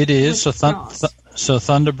used? It is. So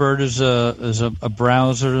Thunderbird is a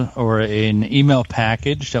browser or an email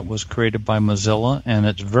package that was created by Mozilla, and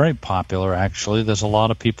it's very popular, actually. There's a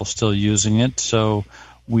lot of people still using it, so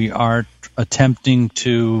we are attempting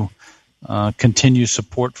to continue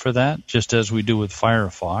support for that, just as we do with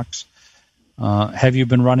Firefox. Have you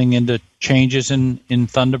been running into changes in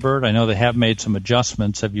Thunderbird? I know they have made some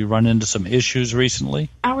adjustments. Have you run into some issues recently?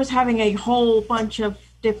 I was having a whole bunch of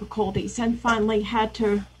difficulties and finally had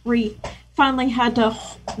to redo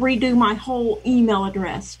my whole email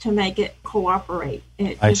address to make it cooperate.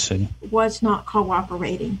 I see. Was not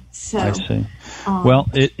cooperating. So I see. Well,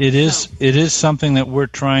 it is something that we're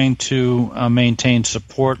trying to maintain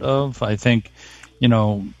support of. I think,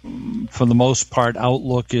 for the most part,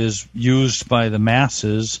 Outlook is used by the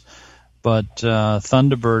masses, but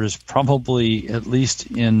Thunderbird is probably, at least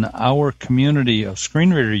in our community of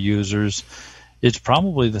screen reader users, it's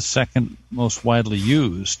probably the second most widely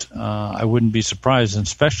used. I wouldn't be surprised, and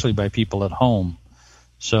especially by people at home.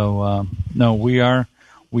 So, no, we are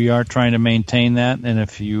trying to maintain that, and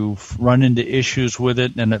if you run into issues with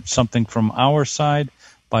it and it's something from our side,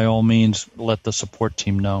 by all means, let the support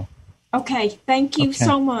team know. Okay, thank you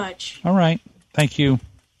so much. All right, thank you.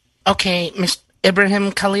 Okay, Ms.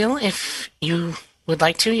 Ibrahim Khalil, if you would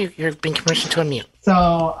like to, you're being permission to unmute.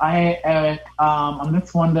 So, Eric, I'm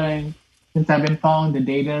just wondering, since I've been following the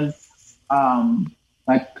data,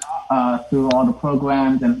 through all the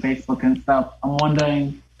programs and Facebook and stuff, I'm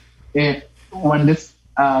wondering if when this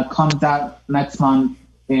comes out next month,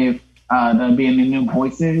 if there'll be any new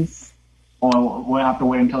voices, or we'll have to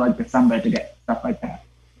wait until December to get stuff like that.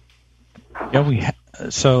 Yeah,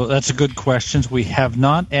 so that's a good question. We have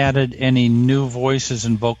not added any new voices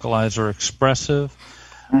in Vocalizer Expressive,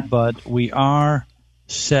 but we are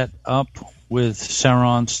set up with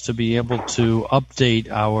Serance to be able to update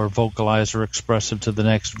our Vocalizer Expressive to the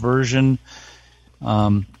next version.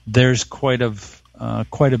 There's quite a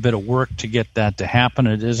bit of work to get that to happen.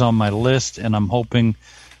 It is on my list, and I'm hoping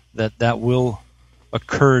that will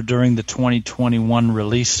occur during the 2021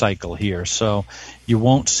 release cycle here. So you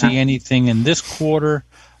won't see anything in this quarter.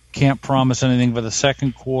 Can't promise anything for the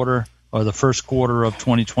second quarter or the first quarter of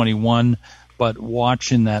 2021, but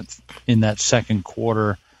watch in that second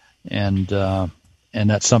quarter. And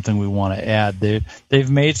that's something we want to add. They've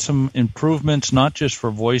made some improvements, not just for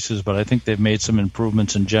voices, but I think they've made some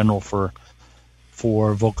improvements in general for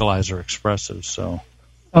Vocalizer Expressive. So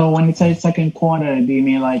when you say second quarter, do you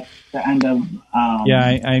mean the end of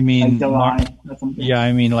I mean July or something? Yeah,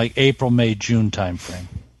 I mean April, May, June timeframe.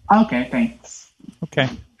 Okay, thanks. Okay.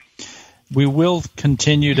 We will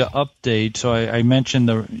continue to update. So I mentioned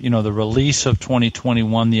the release of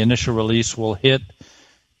 2021. The initial release will hit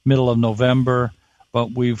middle of November,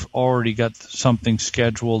 but we've already got something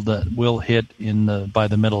scheduled that will hit by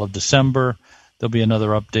the middle of December. There'll be another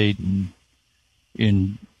update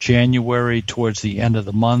in January towards the end of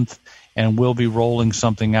the month, and we'll be rolling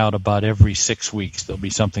something out about every 6 weeks. There'll be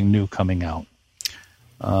something new coming out.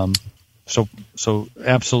 So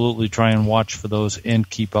absolutely try and watch for those and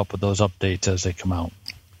keep up with those updates as they come out.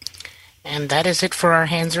 And that is it for our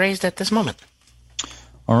hands raised at this moment.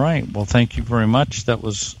 All right. Well, thank you very much. That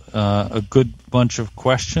was a good bunch of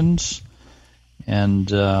questions.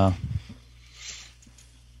 And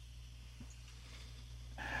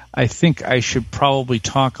I think I should probably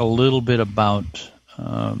talk a little bit about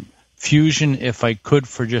Fusion, if I could,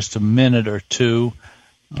 for just a minute or two.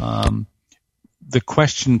 The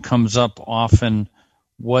question comes up often,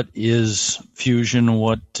 what is Fusion?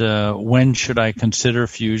 When should I consider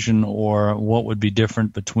Fusion, or what would be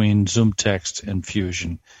different between ZoomText and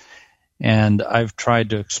Fusion? And I've tried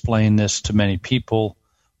to explain this to many people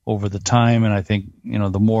over the time. And I think,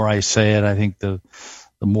 the more I say it, I think the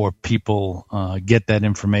more people get that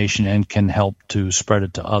information and can help to spread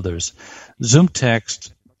it to others.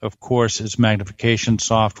 ZoomText, of course, is magnification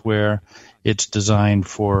software. It's designed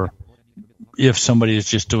for if somebody is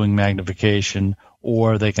just doing magnification,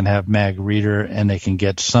 or they can have Mag Reader and they can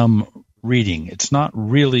get some reading. It's not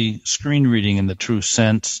really screen reading in the true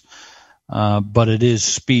sense, but it is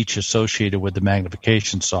speech associated with the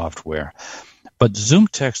magnification software. But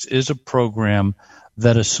ZoomText is a program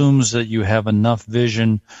that assumes that you have enough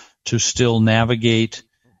vision to still navigate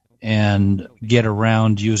and get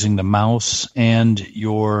around using the mouse and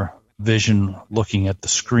your vision looking at the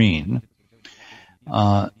screen.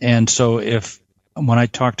 And so when I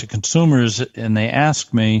talk to consumers and they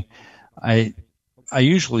ask me, I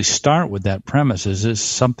usually start with that premise. Is this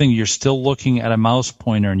something you're still looking at a mouse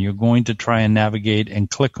pointer and you're going to try and navigate and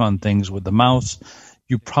click on things with the mouse?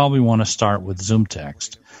 You probably want to start with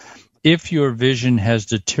ZoomText. If your vision has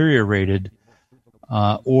deteriorated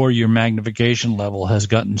or your magnification level has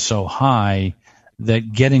gotten so high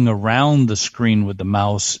that getting around the screen with the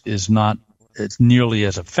mouse is not nearly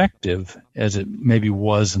as effective as it maybe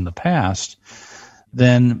was in the past,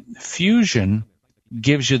 then Fusion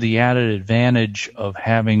gives you the added advantage of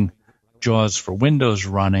having JAWS for Windows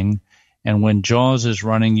running. And when JAWS is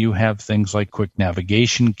running, you have things like quick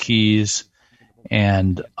navigation keys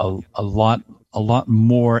and a lot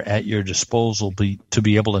more at your disposal to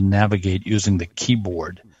be able to navigate using the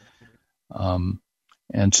keyboard.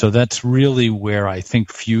 And so that's really where I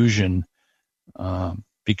think Fusion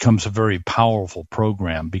becomes a very powerful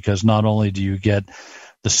program, because not only do you get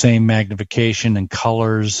the same magnification and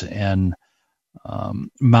colors and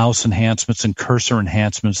mouse enhancements and cursor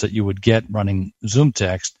enhancements that you would get running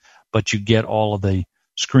ZoomText, but you get all of the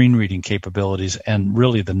screen reading capabilities and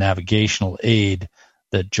really the navigational aid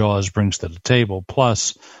that JAWS brings to the table.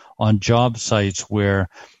 Plus, on job sites where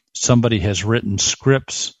somebody has written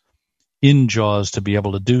scripts in JAWS to be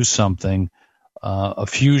able to do something, a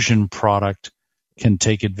Fusion product can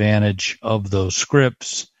take advantage of those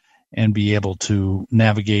scripts and be able to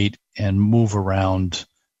navigate and move around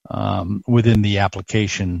within the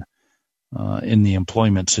application in the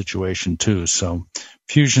employment situation too. So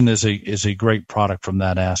Fusion is a great product from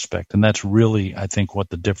that aspect, and that's really, I think, what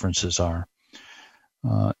the differences are.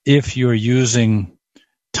 If you're using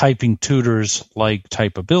typing tutors like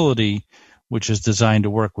Typability, which is designed to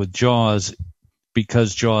work with JAWS,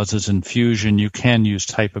 because JAWS is in Fusion, you can use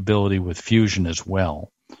Typability with Fusion as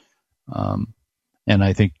well. And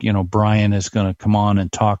I think, Brian is going to come on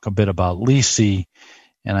and talk a bit about Lisi,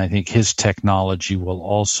 and I think his technology will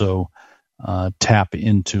also tap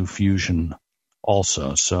into Fusion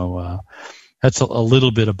also. So that's a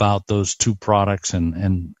little bit about those two products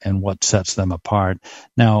and what sets them apart.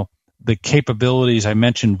 Now, the capabilities, I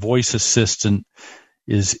mentioned Voice Assistant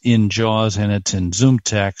is in JAWS and it's in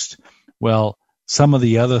ZoomText. Well, some of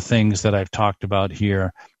the other things that I've talked about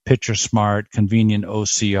here, Picture Smart, convenient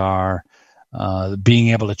OCR, being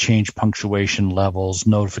able to change punctuation levels,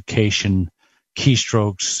 notification,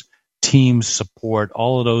 keystrokes, Teams support,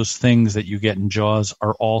 all of those things that you get in JAWS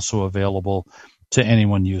are also available to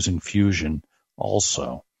anyone using Fusion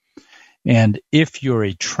also. And if you're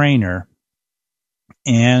a trainer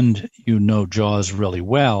and you know JAWS really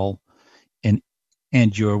well,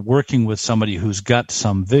 and you're working with somebody who's got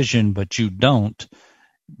some vision but you don't,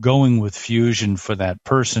 going with Fusion for that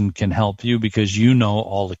person can help you because you know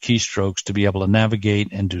all the keystrokes to be able to navigate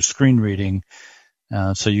and do screen reading.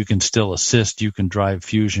 So you can still assist. You can drive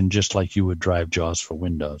Fusion just like you would drive JAWS for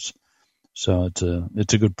Windows. So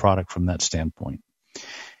it's a good product from that standpoint.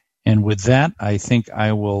 And with that, I think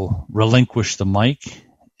I will relinquish the mic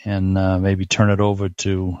and maybe turn it over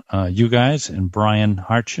to you guys and Brian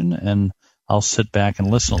Hartgen, and I'll sit back and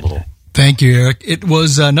listen a little. Thank you, Eric. It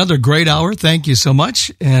was another great hour. Thank you so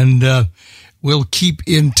much. And we'll keep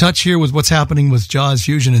in touch here with what's happening with JAWS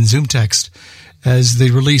Fusion and ZoomText as the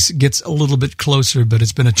release gets a little bit closer, but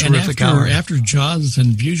it's been a terrific hour. After JAWS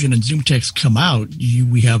and Fusion and ZoomText come out,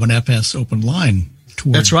 we have an FS open line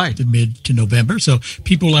toward the mid to November. So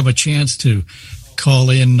people will have a chance to call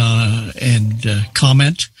in and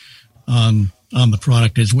comment on the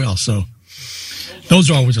product as well. So those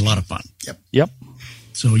are always a lot of fun. Yep.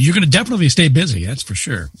 So you're going to definitely stay busy, that's for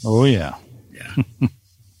sure. Oh, yeah. Yeah.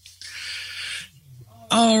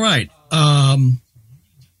 All right.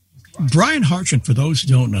 Brian Hartgen, for those who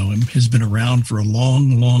don't know him, has been around for a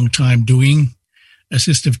long, long time doing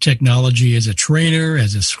assistive technology as a trainer,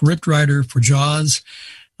 as a scriptwriter for JAWS,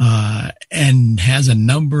 and has a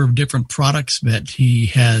number of different products that he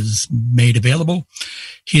has made available.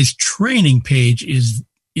 His training page is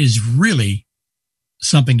really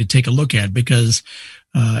something to take a look at, because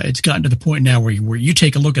it's gotten to the point now where you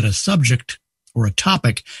take a look at a subject or a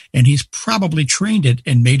topic, and he's probably trained it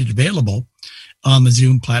and made it available on the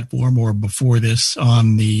Zoom platform, or before this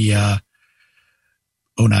on the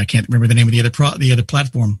I can't remember the name of the other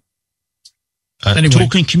platform. Anyway,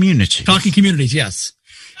 Talking Community. Talking Communities, yes.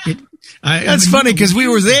 That's funny because we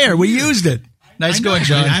were there. We used it. Nice going,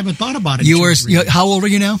 John. I haven't thought about it. How old are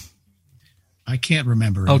you now? I can't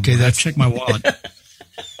remember. Okay, I'll check my wallet.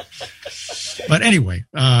 But anyway,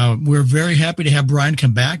 we're very happy to have Brian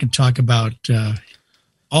come back and talk about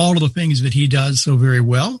all of the things that he does so very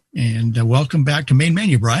well. And welcome back to Main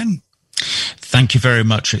Menu, Brian. Thank you very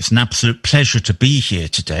much. It's an absolute pleasure to be here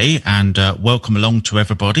today, and welcome along to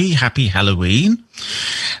everybody. Happy Halloween.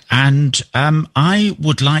 And I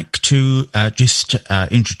would like to just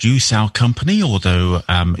introduce our company, although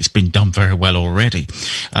it's been done very well already.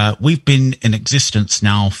 We've been in existence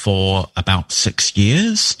now for about 6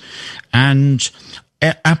 years, and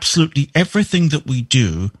absolutely everything that we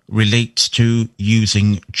do relates to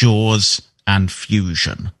using JAWS and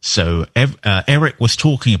Fusion. So Eric was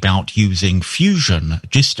talking about using Fusion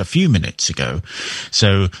just a few minutes ago.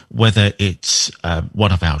 So whether it's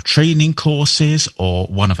one of our training courses or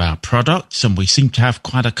one of our products, and we seem to have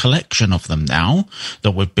quite a collection of them now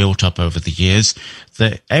that we've built up over the years,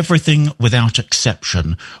 that everything without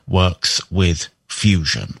exception works with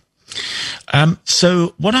Fusion.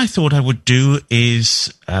 So what I thought I would do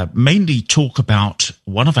is mainly talk about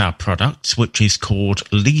one of our products, which is called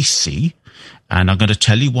LeSI. And I'm going to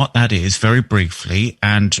tell you what that is very briefly,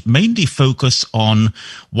 and mainly focus on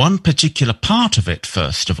one particular part of it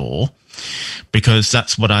first of all, because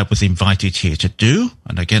that's what I was invited here to do.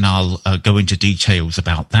 And again, I'll go into details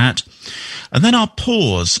about that. And then I'll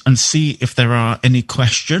pause and see if there are any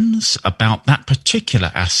questions about that particular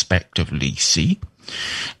aspect of LeSI.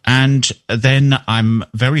 And then I'm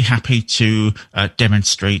very happy to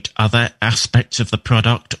demonstrate other aspects of the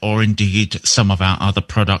product, or indeed some of our other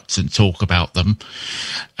products, and talk about them.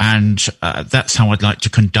 And that's how I'd like to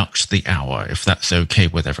conduct the hour, if that's okay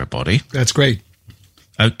with everybody. That's great.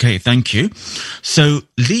 Okay, thank you. So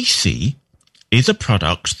LeSI is a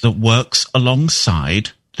product that works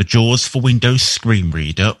alongside the JAWS for Windows Screen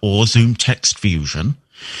Reader or Zoom Text Fusion.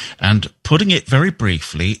 And putting it very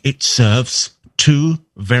briefly, it serves two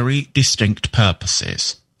very distinct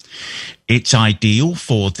purposes. It's ideal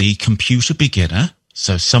for the computer beginner,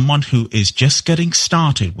 so someone who is just getting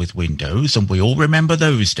started with Windows, and we all remember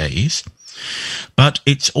those days. But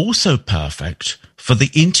it's also perfect for the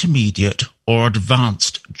intermediate or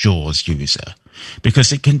advanced JAWS user,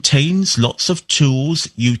 because it contains lots of tools,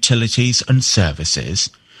 utilities, and services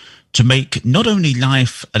to make not only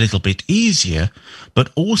life a little bit easier, but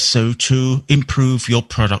also to improve your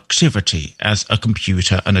productivity as a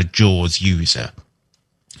computer and a JAWS user.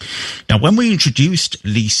 Now, when we introduced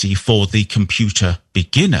LeSI for the computer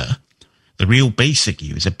beginner, the real basic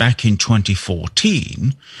user, back in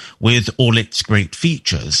 2014, with all its great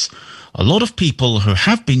features, a lot of people who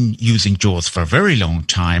have been using JAWS for a very long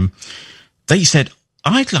time, they said,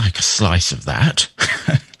 I'd like a slice of that.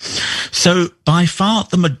 So by far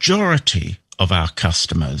the majority of our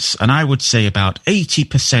customers, and I would say about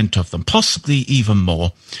 80% of them, possibly even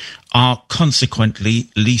more, are consequently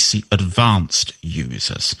LeSI advanced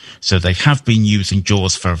users. So they have been using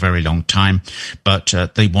JAWS for a very long time, but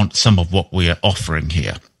they want some of what we are offering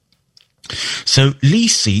here. So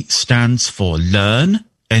LeSI stands for Learn,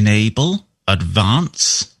 Enable,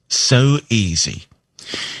 Advance, So Easy.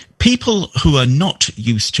 People who are not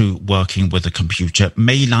used to working with a computer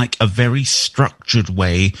may like a very structured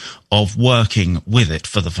way of working with it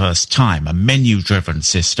for the first time, a menu-driven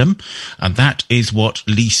system, and that is what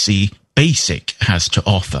LeSI Basic has to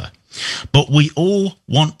offer. But we all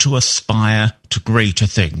want to aspire to greater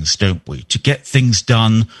things, don't we? To get things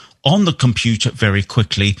done on the computer very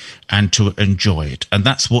quickly and to enjoy it. And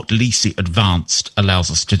that's what LeSI Advanced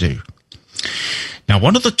allows us to do. Now,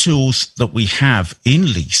 one of the tools that we have in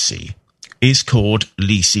LeSI is called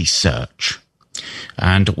LeSI Search.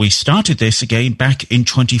 And we started this again back in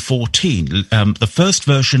 2014. The first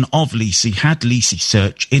version of LeSI had LeSI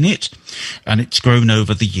Search in it, and it's grown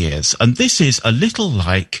over the years. And this is a little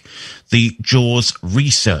like the JAWS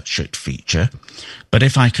Research It feature. But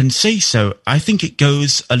if I can say so, I think it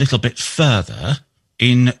goes a little bit further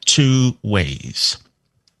in two ways.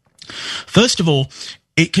 First of all,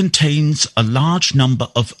 it contains a large number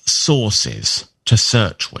of sources to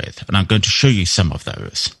search with, and I'm going to show you some of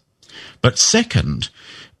those. But second,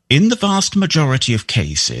 in the vast majority of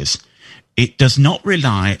cases, it does not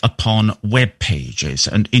rely upon web pages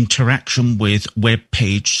and interaction with web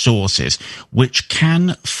page sources, which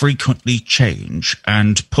can frequently change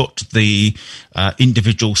and put the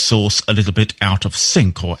individual source a little bit out of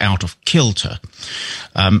sync or out of kilter.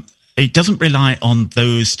 It doesn't rely on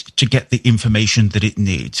those to get the information that it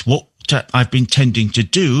needs. What I've been tending to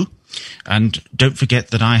do, and don't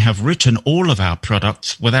forget that I have written all of our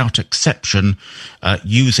products without exception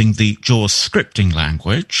using the JAWS scripting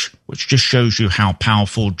language, which just shows you how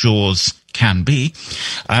powerful JAWS can be.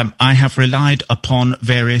 I have relied upon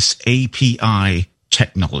various API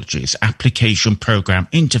technologies, application program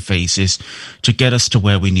interfaces, to get us to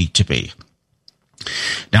where we need to be.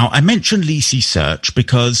 Now, I mentioned Leasey Search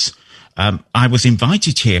because I was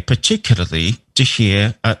invited here particularly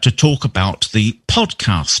to talk about the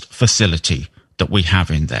podcast facility that we have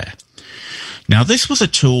in there. Now, this was a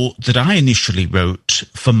tool that I initially wrote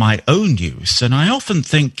for my own use, and I often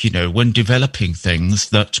think, when developing things,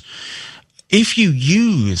 that if you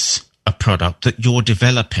use a product that you're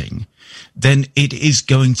developing, then it is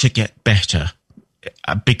going to get better.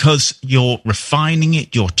 Because you're refining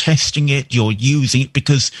it, you're testing it, you're using it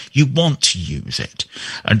because you want to use it.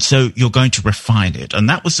 And so you're going to refine it. And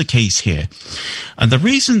that was the case here. And the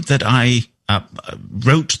reason that I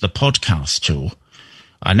wrote the podcast tool,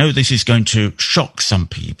 I know this is going to shock some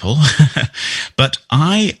people, but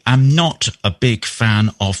I am not a big fan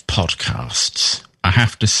of podcasts, I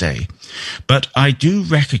have to say. But I do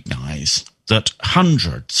recognize that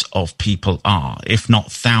hundreds of people are, if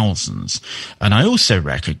not thousands. And I also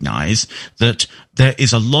recognize that there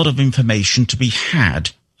is a lot of information to be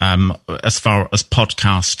had as far as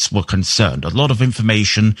podcasts were concerned. A lot of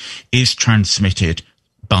information is transmitted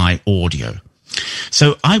by audio.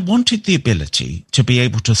 So I wanted the ability to be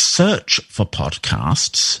able to search for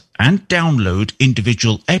podcasts and download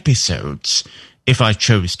individual episodes if I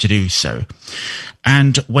chose to do so.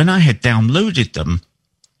 And when I had downloaded them,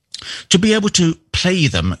 to be able to play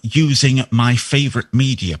them using my favorite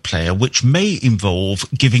media player, which may involve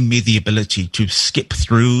giving me the ability to skip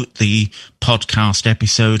through the podcast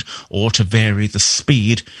episode or to vary the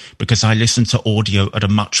speed, because I listen to audio at a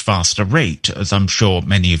much faster rate, as I'm sure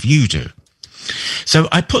many of you do. So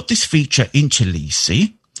I put this feature into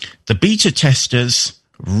Leasey. The beta testers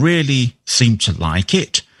really seem to like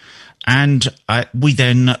it. And we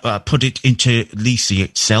then put it into Leasey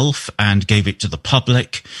itself and gave it to the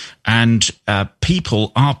public, and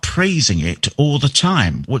people are praising it all the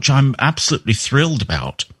time, which I'm absolutely thrilled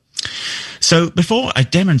about. So before I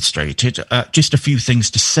demonstrate it, just a few things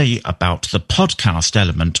to say about the podcast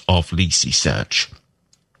element of Leasey Search.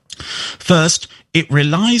 First, it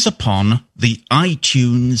relies upon the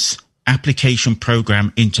iTunes application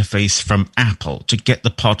program interface from Apple to get the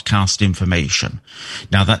podcast information.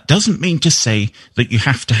 Now, that doesn't mean to say that you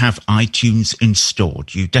have to have iTunes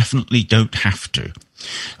installed. You definitely don't have to.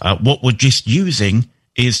 What we're just using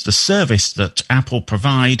is the service that Apple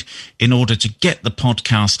provide in order to get the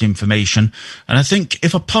podcast information. And I think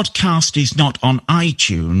if a podcast is not on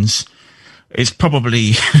iTunes, it's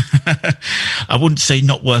probably, I wouldn't say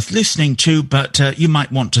not worth listening to, but you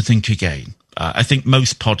might want to think again. I think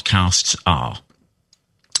most podcasts are.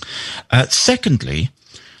 Secondly,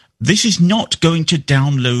 this is not going to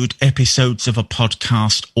download episodes of a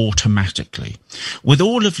podcast automatically. With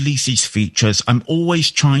all of Leasey's features, I'm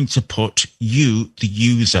always trying to put you, the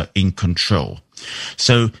user, in control.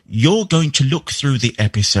 So you're going to look through the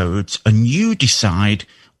episodes and you decide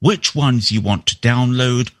which ones you want to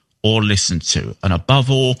download or listen to, and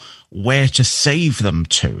above all, where to save them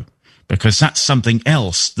to. Because that's something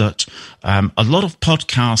else that a lot of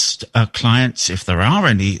podcast clients, if there are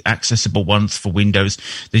any accessible ones for Windows,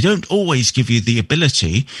 they don't always give you the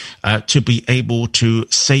ability to be able to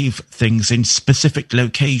save things in specific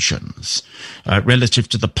locations relative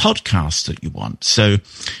to the podcast that you want. So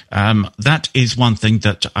that is one thing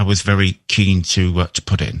that I was very keen to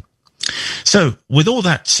put in. So with all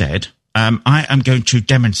that said, I am going to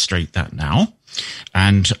demonstrate that now.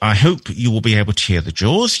 And I hope you will be able to hear the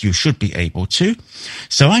JAWS. You should be able to.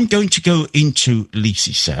 So I'm going to go into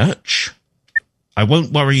Leasey Search. I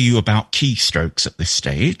won't worry you about keystrokes at this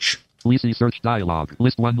stage. Leasey Search dialog.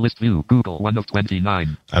 List 1, list view. Google 1 of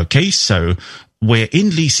 29. Okay, so we're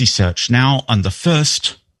in Leasey Search now, and the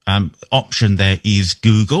first option there is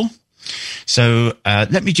Google. So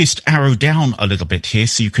let me just arrow down a little bit here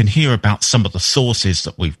so you can hear about some of the sources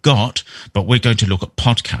that we've got, but we're going to look at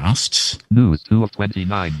podcasts. News 2 of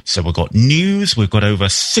 29. So we've got news. We've got over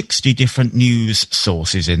 60 different news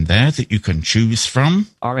sources in there that you can choose from.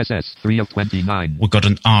 RSS 3 of 29. We've got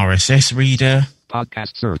an RSS reader.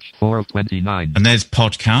 Podcast search 4 of 29. And there's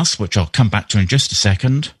podcasts, which I'll come back to in just a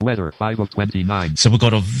second. Weather 5 of 29. So we've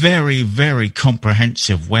got a very, very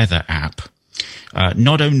comprehensive weather app.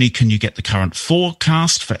 Not only can you get the current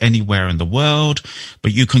forecast for anywhere in the world,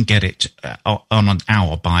 but you can get it on an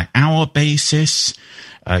hour-by-hour basis.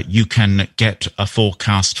 You can get a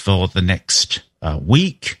forecast for the next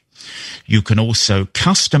week. You can also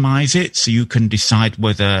customize it, so you can decide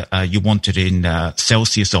whether you want it in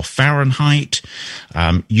Celsius or Fahrenheit.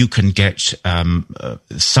 You can get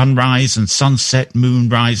sunrise and sunset,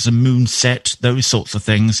 moonrise and moonset, those sorts of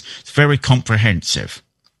things. It's very comprehensive.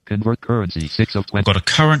 Convert currency 6 of 20. Got a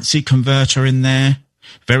currency converter in there.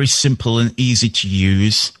 Very simple and easy to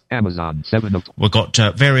use. Amazon 7 of 20. We've got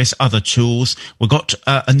various other tools. We've got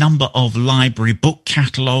a number of library book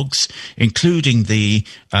catalogues, including the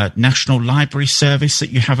National Library Service that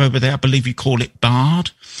you have over there. I believe you call it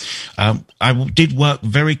BARD. I did work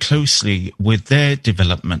very closely with their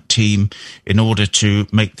development team in order to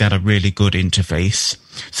make that a really good interface.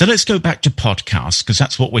 So let's go back to podcasts, because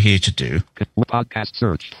that's what we're here to do. Podcast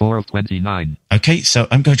search 4 of 29. Okay, so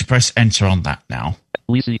I'm going to press enter on that now.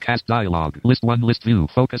 Lisi cast dialogue. List 1, list view.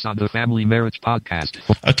 Focus on the family marriage podcast.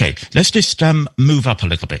 Okay, let's just move up a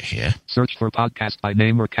little bit here. Search for podcast by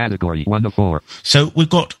name or category 1 of 4. So we've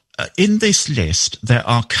got, in this list, there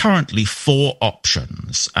are currently 4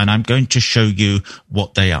 options, and I'm going to show you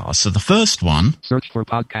what they are. So the first one... Search for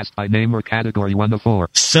podcast by name or category 1 of 4.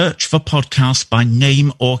 Search for podcast by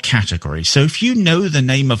name or category. So if you know the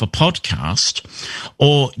name of a podcast,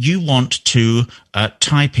 or you want to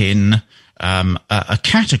type in... a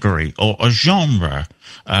category or a genre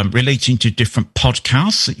relating to different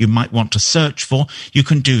podcasts that you might want to search for, you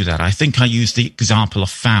can do that. I think I used the example of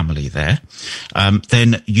family there.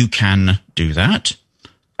 Then you can do that.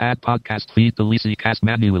 Add podcast feed to Lisi Cast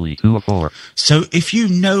manually 2 of 4. So if you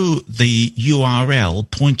know the URL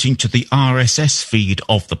pointing to the RSS feed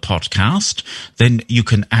of the podcast, then you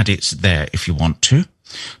can add it there if you want to.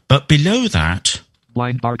 But below that...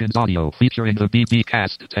 Blind Bargains audio featuring the BB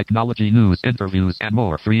Cast, technology news, interviews, and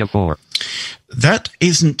more 3 of 4. That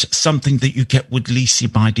isn't something that you get with Lisi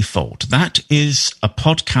by default. That is a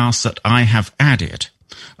podcast that I have added.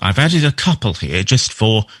 I've added a couple here just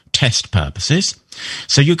for test purposes.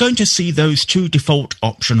 So you're going to see those 2 default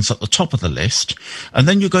options at the top of the list, and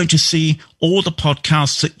then you're going to see all the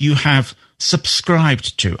podcasts that you have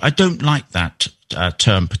subscribed to. I don't like that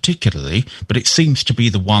term particularly, but it seems to be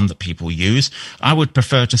the one that people use. I would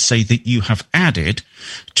prefer to say that you have added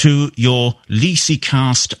to your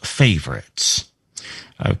LisiCast favorites.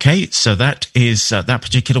 Okay, so that is that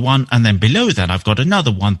particular one. And then below that, I've got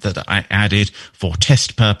another one that I added for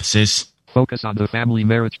test purposes. Focus on the Family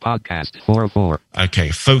Marriage Podcast 4 of 4. Okay,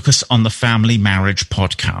 Focus on the Family Marriage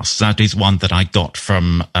Podcast. That is one that I got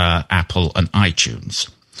from Apple and iTunes.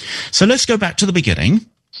 So let's go back to the beginning.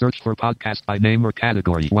 Search for podcast by name or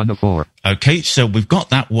category 1 of 4. Okay, so we've got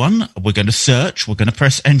that one. We're going to search. We're going to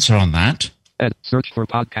press enter on that. Edit. Search for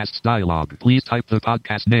podcasts dialogue. Please type the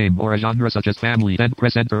podcast name or a genre such as family, then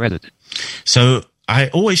press enter edit. So I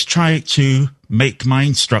always try to make my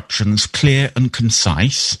instructions clear and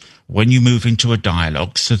concise when you move into a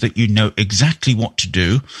dialogue so that you know exactly what to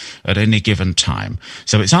do at any given time.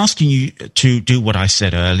 So it's asking you to do what I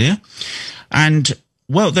said earlier. And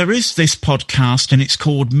well, there is this podcast, and it's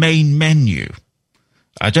called Main Menu.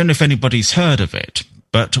 I don't know if anybody's heard of it,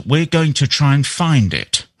 but we're going to try and find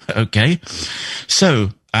it, okay? So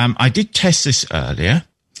I did test this earlier.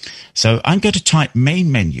 So I'm going to type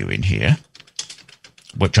Main Menu in here,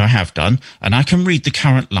 which I have done, and I can read the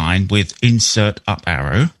current line with insert up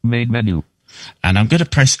arrow. Main Menu. And I'm going to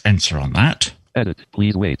press enter on that. Edit.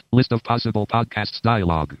 Please wait. List of possible podcasts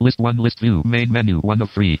dialogue. List 1, list view. Main menu 1 of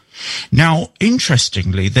 3. Now,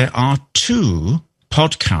 interestingly, there are 2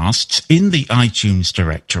 podcasts in the iTunes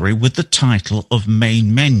directory with the title of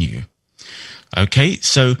Main Menu. Okay,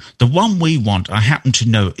 so the one we want, I happen to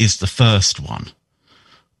know, is the first one.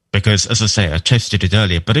 Because, as I say, I tested it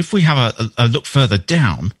earlier. But if we have a look further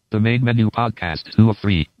down... The Main Menu Podcast 2 of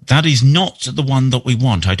 3. That is not the one that we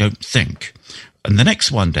want, I don't think. And the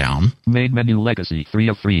next one down... Main Menu Legacy 3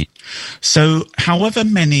 of 3. So, however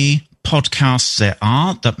many podcasts there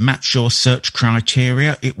are that match your search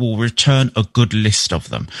criteria, it will return a good list of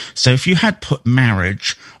them. So if you had put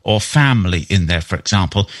marriage or family in there, for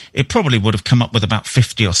example, it probably would have come up with about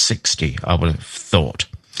 50 or 60, I would have thought.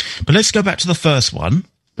 But let's go back to the first one.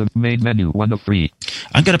 The Main Menu 1 of 3.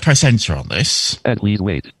 I'm going to press enter on this. Please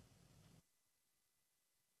wait.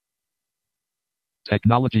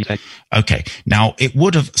 Technology. Okay. Now, it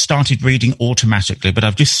would have started reading automatically, but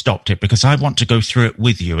I've just stopped it because I want to go through it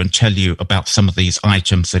with you and tell you about some of these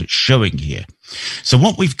items that it's showing here. So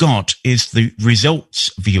what we've got is the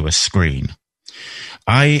results viewer screen.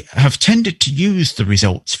 I have tended to use the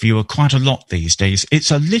results viewer quite a lot these days.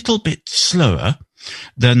 It's a little bit slower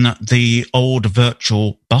than the old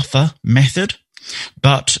virtual buffer method,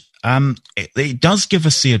 but it does give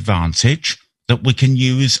us the advantage that we can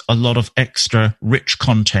use a lot of extra rich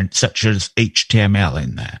content such as HTML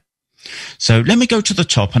in there. So let me go to the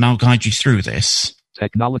top and I'll guide you through this.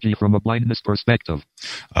 Technology from a blindness perspective.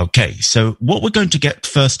 Okay, so what we're going to get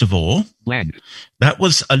first of all, blank. That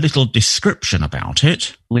was a little description about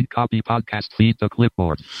it. Link copy podcast feed to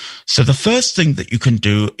clipboard. So the first thing that you can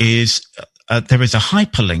do is there is a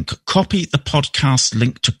hyperlink, copy the podcast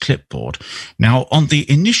link to clipboard. Now, on the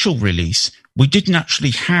initial release, we didn't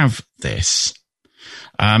actually have this.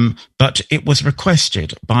 But it was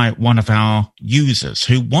requested by one of our users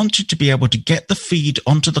who wanted to be able to get the feed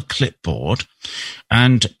onto the clipboard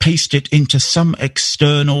and paste it into some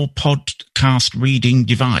external podcast reading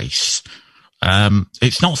device.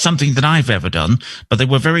 It's not something that I've ever done, but they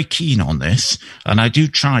were very keen on this, and I do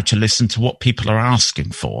try to listen to what people are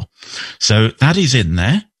asking for. So that is in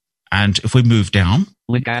there. And if we move down,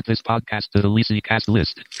 link add this podcast to the LeasyCast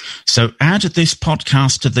list. So add this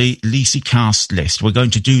podcast to the LeasyCast list. We're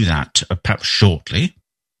going to do that perhaps shortly.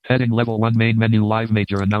 Heading level 1 main menu live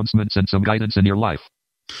major announcements and some guidance in your life.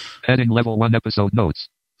 Heading level 1 episode notes.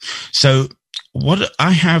 So what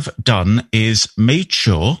I have done is made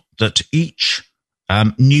sure that each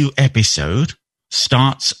new episode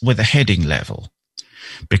starts with a heading level.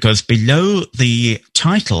 Because below the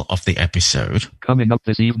title of the episode... Coming up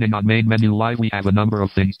this evening on Main Menu Live, we have a number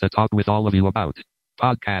of things to talk with all of you about.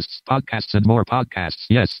 Podcasts, and more podcasts.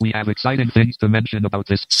 Yes, we have exciting things to mention about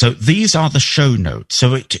this. So these are the show notes.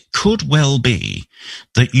 So it could well be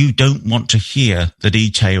that you don't want to hear the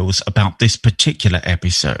details about this particular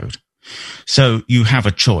episode. So you have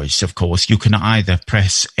a choice, of course. You can either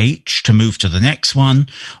press H to move to the next one,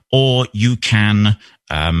 or you can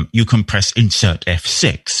press insert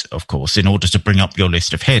F6, of course, in order to bring up your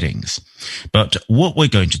list of headings. But what we're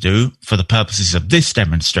going to do for the purposes of this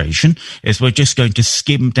demonstration is we're just going to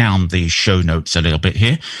skim down these show notes a little bit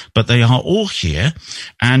here, but they are all here.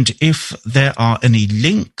 And if there are any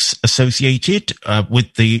links associated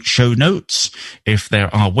with the show notes, if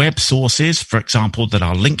there are web sources, for example, that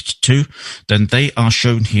are linked to, then they are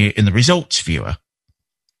shown here in the results viewer.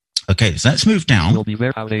 Okay, so let's move down. Will be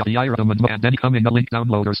there and then coming a link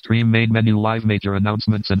download or stream main menu live major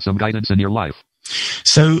announcements and some guidance in your life.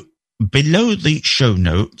 So below the show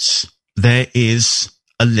notes, there is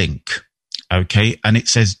a link. Okay, and it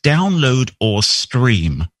says download or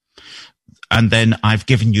stream. And then I've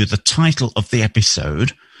given you the title of the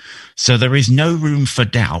episode. So there is no room for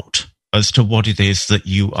doubt as to what it is that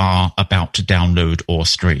you are about to download or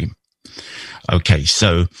stream. Okay,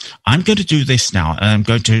 so I'm going to do this now, and I'm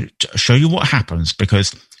going to show you what happens,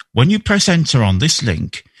 because when you press enter on this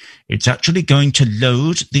link, it's actually going to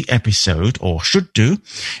load the episode, or should do,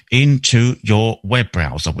 into your web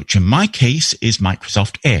browser, which in my case is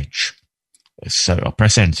Microsoft Edge. So I'll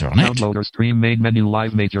press enter on it. Download or stream main menu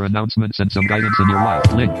live major announcements and some guidance in your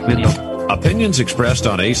life. Link video. Opinions expressed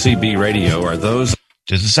on ACB Radio are those...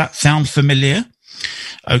 Does that sound familiar?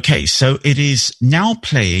 Okay, so it is now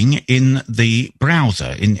playing in the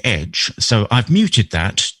browser in Edge. So I've muted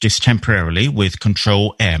that just temporarily with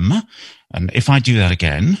Control M. And if I do that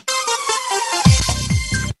again,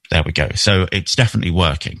 there we go. So it's definitely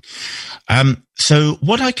working. So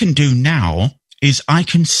what I can do now is I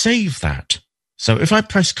can save that. So if I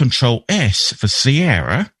press Control S for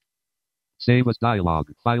Sierra, save as dialog,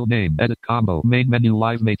 file name, edit combo, main menu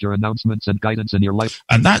live major announcements and guidance in your life.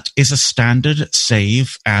 And that is a standard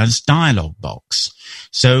save as dialog box.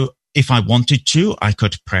 So if I wanted to, I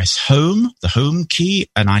could press home, the home key,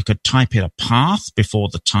 and I could type in a path before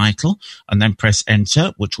the title and then press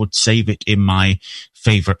enter, which would save it in my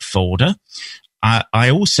favorite folder. I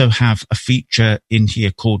also have a feature in here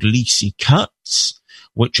called Leasy Cuts,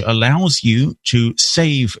 which allows you to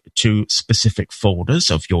save to specific folders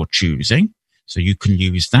of your choosing. So you can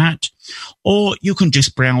use that, or you can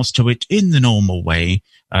just browse to it in the normal way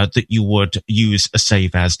that you would use a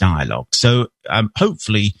save as dialog. So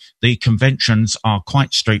hopefully the conventions are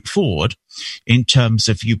quite straightforward in terms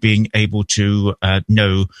of you being able to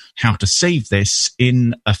know how to save this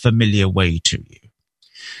in a familiar way to you.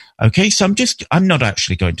 Okay, so I'm not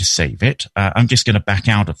actually going to save it. I'm just going to back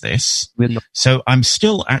out of this. Video. So I'm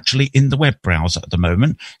still actually in the web browser at the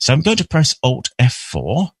moment. So I'm going to press Alt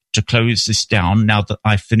F4 to close this down now that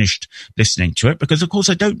I've finished listening to it, because of course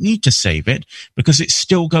I don't need to save it because it's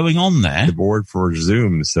still going on there. The board for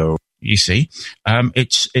Zoom, so you see,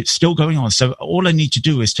 it's still going on. So all I need to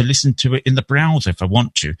do is to listen to it in the browser if I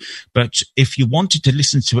want to. But if you wanted to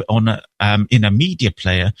listen to it on in a media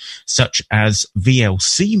player such as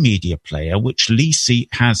VLC Media Player, which Lisi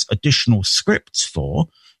has additional scripts for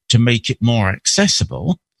to make it more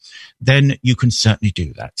accessible, then you can certainly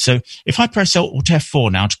do that. So if I press Alt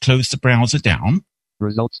F4 now to close the browser down,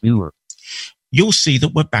 results viewer, you'll see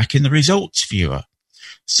that we're back in the results viewer.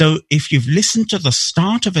 So if you've listened to the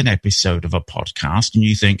start of an episode of a podcast and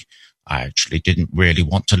you think, I actually didn't really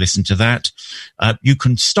want to listen to that, you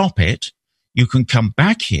can stop it. You can come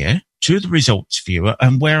back here to the results viewer.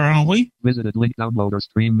 And where are we? Visited link downloader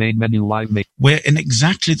stream main menu live. We're in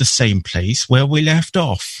exactly the same place where we left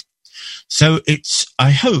off. So it's,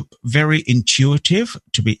 I hope, very intuitive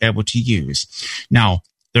to be able to use. Now,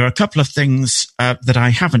 there are a couple of things that I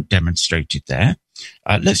haven't demonstrated there.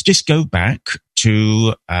 Let's just go back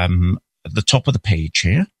to the top of the page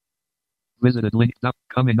here. Visited link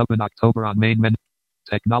coming up in October on main menu.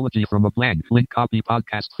 Technology from a blank. Link copy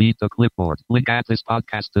podcast feed to clipboard. Link add this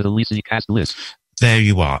podcast to the LisiCast list. There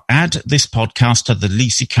you are. Add this podcast to the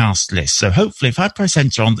LisiCast list. So hopefully if I press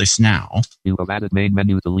enter on this now, you have added main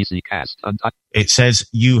menu to LisiCast. It says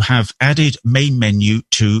you have added main menu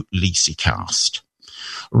to LisiCast.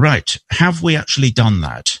 Right. Have we actually done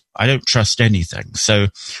that? I don't trust anything. So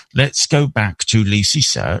let's go back to Lisi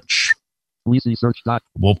Search. Lisi Search.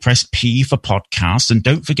 We'll press P for podcast. And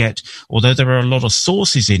don't forget, although there are a lot of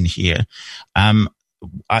sources in here,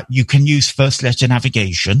 you can use first letter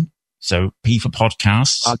navigation. So P for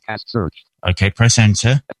podcasts. Podcast search. Okay, press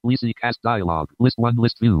enter. LisiCast dialog. List 1,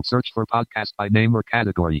 list view. Search for podcast by name or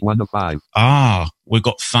category. 1 of 5. We've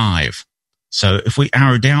got 5. So if we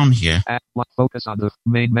arrow down here, focus on the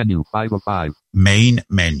main menu, 5 of 5. Main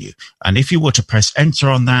menu. And if you were to press enter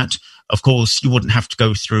on that, of course, you wouldn't have to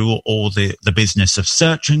go through all the business of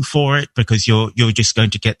searching for it because you're just going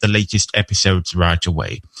to get the latest episodes right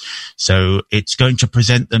away. So it's going to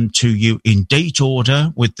present them to you in date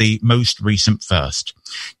order with the most recent first.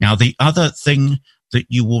 Now, the other thing that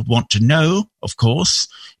you would want to know, of course,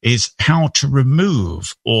 is how to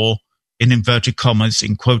remove or, in inverted commas,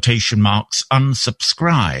 in quotation marks,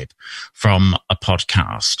 unsubscribe from a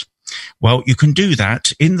podcast. Well, you can do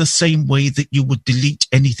that in the same way that you would delete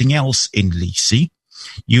anything else in Lisi.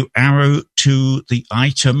 You arrow to the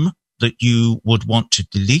item that you would want to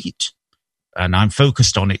delete, and I'm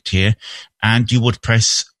focused on it here, and you would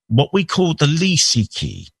press what we call the Lisi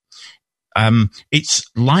key. It's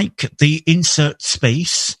like the insert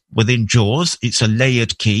space within JAWS. It's a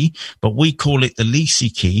layered key, but we call it the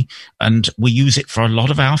Lisi key, and we use it for a lot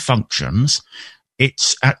of our functions.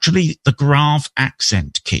 It's actually the grave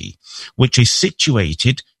accent key, which is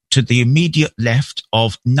situated to the immediate left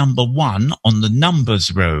of number 1 on the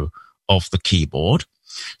numbers row of the keyboard.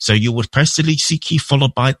 So you would press the Lisi key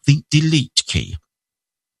followed by the delete key.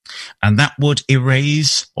 And that would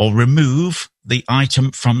erase or remove the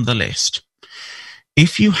item from the list.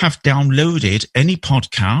 If you have downloaded any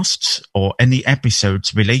podcasts or any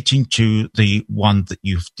episodes relating to the one that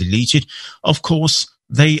you've deleted, of course,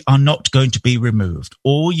 they are not going to be removed.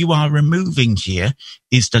 All you are removing here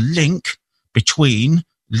is the link between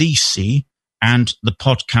Lisi and the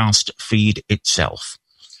podcast feed itself.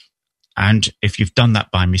 And if you've done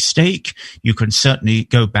that by mistake, you can certainly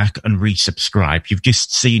go back and resubscribe. You've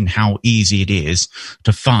just seen how easy it is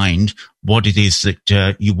to find what it is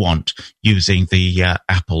that you want using the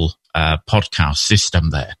Apple podcast system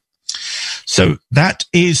there. So that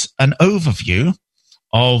is an overview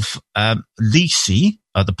of Lisi,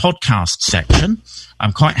 the podcast section.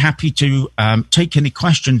 I'm quite happy to take any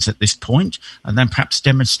questions at this point and then perhaps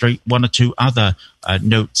demonstrate one or two other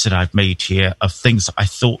notes that I've made here of things that I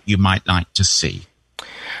thought you might like to see.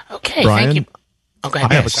 Okay, Brian, thank you. Okay,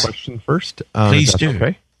 I have a question first. Please do.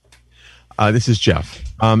 Okay. This is Jeff.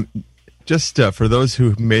 Just for those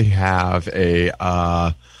who may have a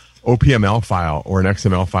OPML file or an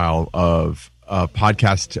XML file of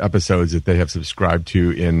podcast episodes that they have subscribed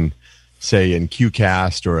to in, say, in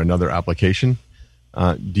QCast or another application.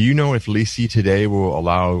 Do you know if Lisi today will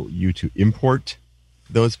allow you to import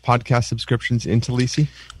those podcast subscriptions into Lisi?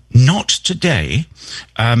 Not today,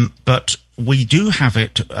 but we do have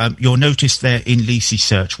it. You'll notice there in Lisi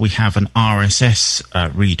Search, we have an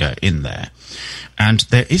RSS reader in there. And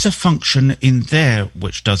there is a function in there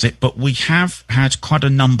which does it, but we have had quite a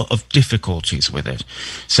number of difficulties with it.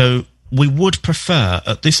 So we would prefer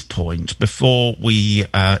at this point, before we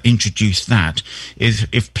introduce that, is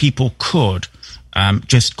if people could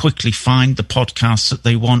just quickly find the podcasts that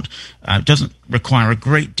they want. It doesn't require a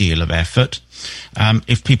great deal of effort.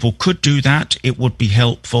 If people could do that, it would be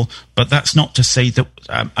helpful. But that's not to say that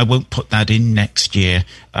I won't put that in next year.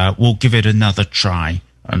 We'll give it another try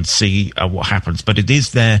and see what happens. But it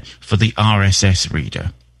is there for the RSS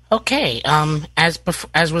reader. Okay, as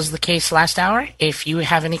was the case last hour, if you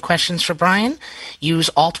have any questions for Brian, use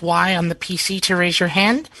Alt-Y on the PC to raise your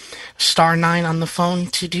hand, *9 on the phone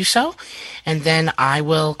to do so, and then I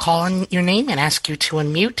will call on your name and ask you to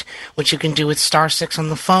unmute, which you can do with *6 on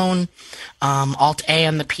the phone, Alt-A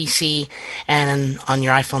on the PC, and on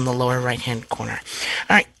your iPhone, the lower right-hand corner.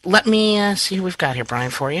 All right, let me see who we've got here,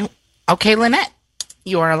 Brian, for you. Okay, Lynette,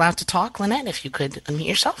 you are allowed to talk. Lynette, if you could unmute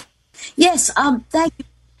yourself. Yes, thank you.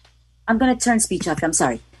 I'm going to turn speech off. I'm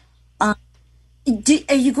sorry. Are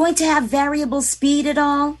you going to have variable speed at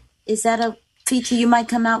all? Is that a feature you might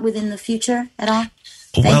come out with in the future at all?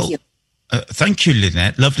 Thank you. Thank you,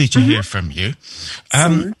 Lynette. Lovely to hear from you.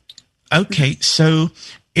 Okay, so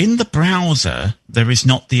in the browser, there is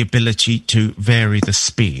not the ability to vary the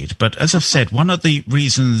speed. But as I've said, one of the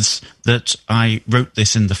reasons that I wrote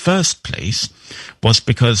this in the first place was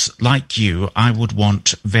because, like you, I would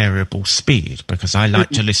want variable speed because I like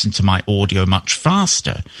to listen to my audio much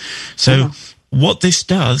faster. So what this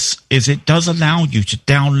does is it does allow you to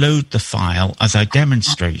download the file as I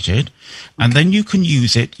demonstrated, and then you can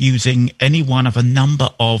use it using any one of a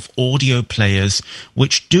number of audio players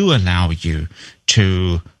which do allow you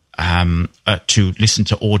to listen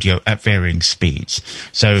to audio at varying speeds.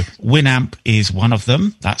 So Winamp is one of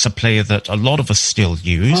them. That's a player that a lot of us still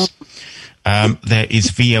use. There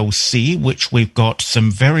is VLC, which we've got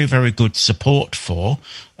some very, very good support for,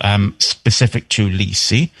 specific to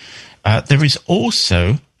LISI. There is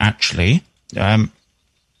also, actually,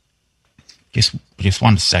 just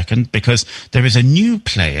 1 second, because there is a new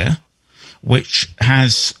player which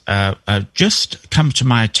has just come to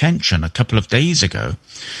my attention a couple of days ago,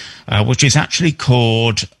 which is actually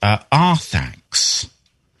called Arthax,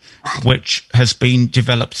 which has been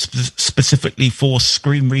developed specifically for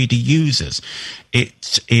screen reader users.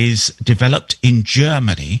 It is developed in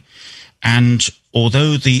Germany, and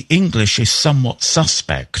although the English is somewhat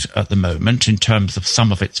suspect at the moment in terms of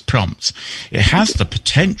some of its prompts, it has the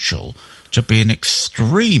potential to be an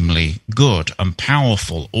extremely good and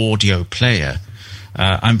powerful audio player.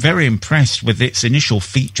 I'm very impressed with its initial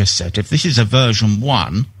feature set. If this is a version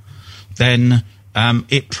 1, then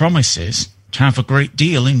it promises to have a great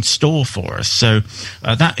deal in store for us. So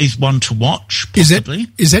that is one to watch, possibly.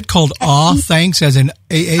 Is that called Thanks, as in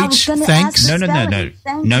A-H, thanks?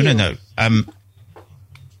 No.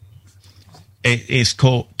 It is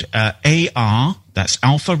called AR, that's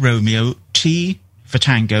Alpha Romeo, T for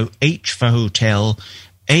Tango, H for Hotel,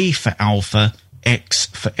 A for Alpha, X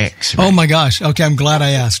for X-ray. Oh my gosh. Okay, I'm glad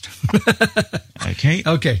I asked. Okay.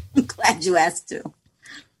 I'm glad you asked too.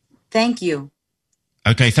 Thank you.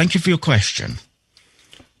 Okay, thank you for your question.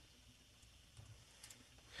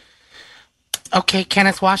 Okay,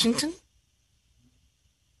 Kenneth Washington?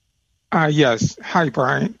 Yes. Hi,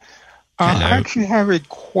 Brian. I actually have a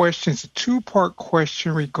question. It's a two-part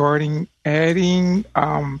question regarding adding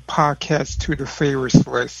podcasts to the favorites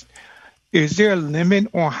list. Is there a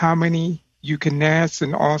limit on how many you can add?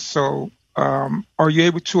 And also, are you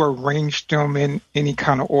able to arrange them in any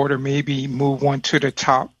kind of order, maybe move one to the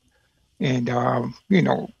top and,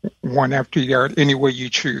 one after the other, any way you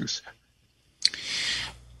choose?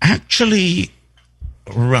 Actually,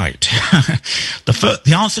 right.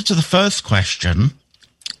 The answer to the first question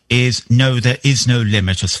is no, there is no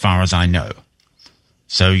limit as far as I know.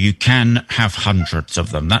 So you can have hundreds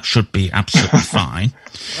of them. That should be absolutely fine.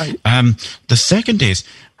 Right. The second is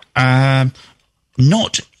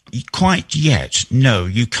not quite yet. No,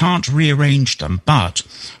 you can't rearrange them. But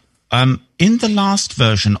in the last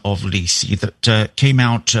version of LISI that came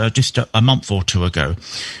out just a month or two ago,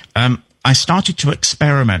 I started to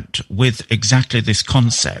experiment with exactly this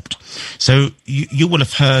concept. So you will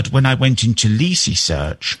have heard when I went into LISI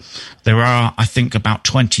search, there are, I think, about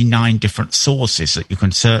 29 different sources that you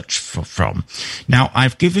can search from. Now,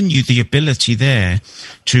 I've given you the ability there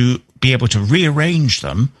to be able to rearrange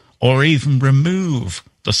them or even remove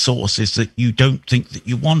the sources that you don't think that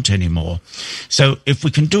you want anymore. So if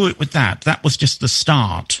we can do it with that, that was just the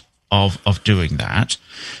start of doing that.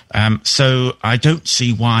 So I don't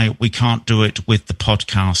see why we can't do it with the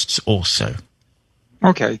podcasts also.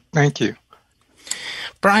 Okay, thank you.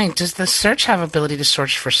 Brian, does the search have ability to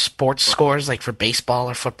search for sports scores, like for baseball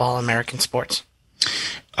or football, American sports?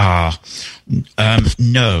 No,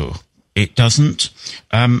 it doesn't,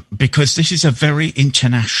 because this is a very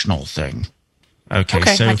international thing. Okay,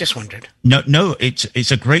 so I just wondered. No,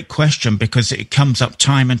 it's a great question because it comes up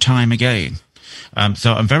time and time again.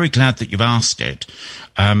 So I'm very glad that you've asked it.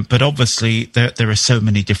 But obviously there are so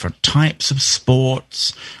many different types of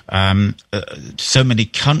sports, so many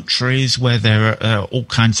countries where there are all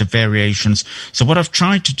kinds of variations. So what I've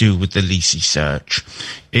tried to do with the LISI search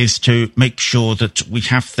is to make sure that we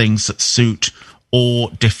have things that suit all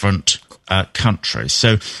different countries.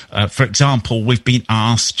 So, for example, we've been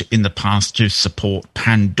asked in the past to support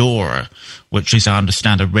Pandora, which is, I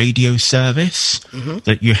understand, a radio service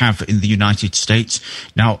that you have in the United States.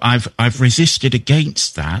 Now, I've resisted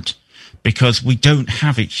against that because we don't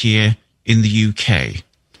have it here in the UK.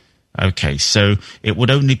 Okay, so it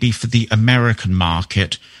would only be for the American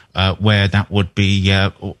market where that would be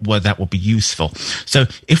useful. So,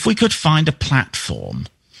 if we could find a platform,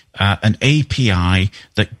 an API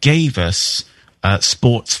that gave us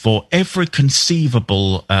sports for every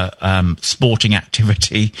conceivable sporting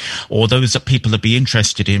activity, or those that people would be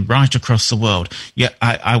interested in right across the world. Yeah,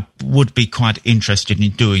 I would be quite interested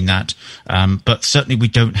in doing that, but certainly we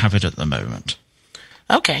don't have it at the moment.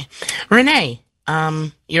 Okay. Renee,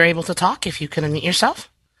 you're able to talk if you can unmute yourself.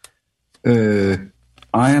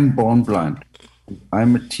 I am born blind.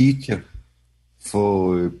 I'm a teacher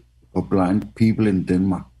for blind people in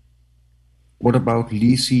Denmark. What about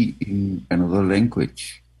LISI in another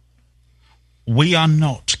language? We are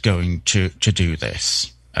not going to do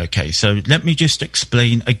this. Okay, so let me just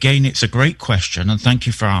explain. Again, it's a great question, and thank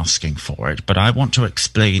you for asking for it, but I want to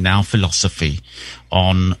explain our philosophy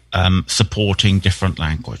on supporting different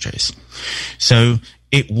languages. So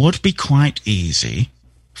it would be quite easy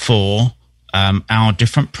for our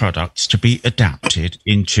different products to be adapted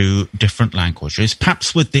into different languages,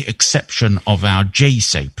 perhaps with the exception of our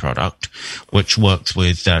JSay product, which works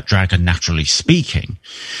with Dragon Naturally Speaking,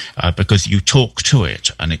 because you talk to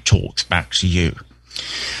it and it talks back to you.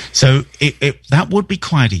 So that would be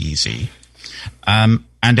quite easy, and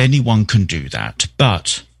anyone can do that.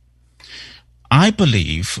 But I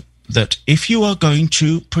believe that if you are going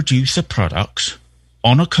to produce a product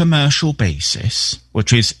on a commercial basis,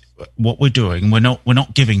 which is what we're doing, we're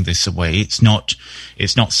not giving this away. It's not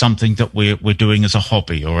something that we're doing as a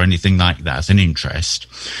hobby or anything like that, as an interest.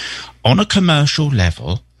 On a commercial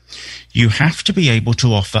level, you have to be able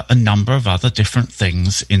to offer a number of other different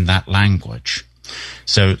things in that language.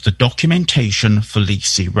 So the documentation for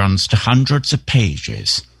LISI runs to hundreds of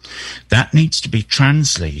pages. That needs to be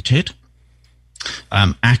translated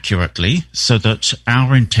accurately so that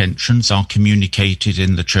our intentions are communicated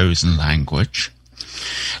in the chosen language.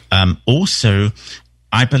 Also,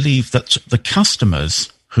 I believe that the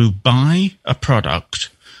customers who buy a product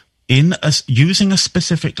using a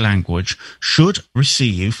specific language should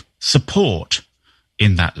receive support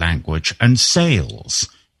in that language and sales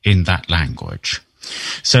in that language.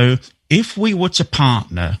 So if we were to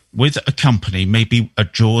partner with a company, maybe a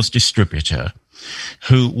JAWS distributor,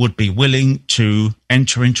 who would be willing to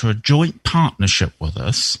enter into a joint partnership with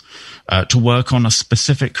us to work on a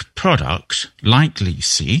specific product like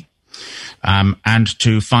LISI, and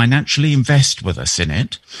to financially invest with us in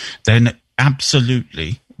it, then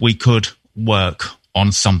absolutely we could work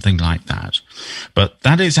on something like that. But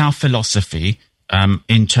that is our philosophy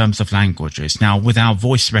in terms of languages. Now, with our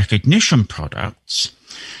voice recognition products,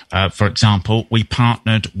 for example, we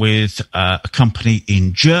partnered with a company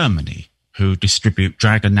in Germany who distribute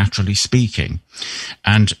Dragon Naturally Speaking.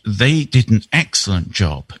 And they did an excellent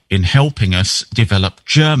job in helping us develop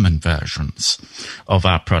German versions of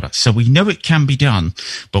our products. So we know it can be done,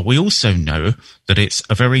 but we also know that it's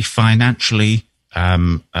a very financially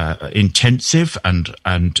intensive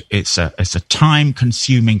and it's a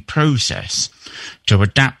time-consuming process to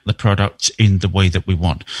adapt the products in the way that we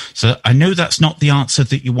want. So I know that's not the answer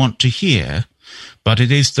that you want to hear, but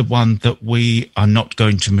it is the one that we are not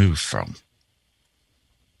going to move from.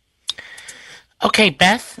 Okay,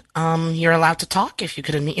 Beth, you're allowed to talk. If you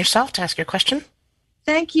could unmute yourself to ask your question.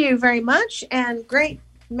 Thank you very much, and great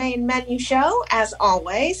main menu show, as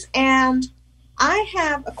always. And I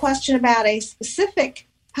have a question about a specific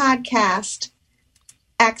podcast,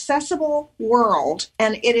 Accessible World,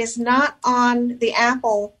 and it is not on the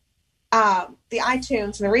Apple, the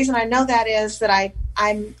iTunes. And the reason I know that is that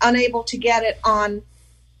I'm unable to get it on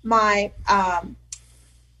my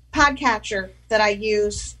podcatcher that I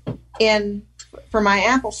use for my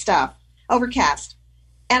Apple stuff, Overcast.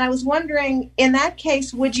 And I was wondering, in that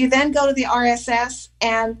case, would you then go to the RSS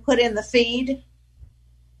and put in the feed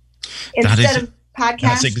instead of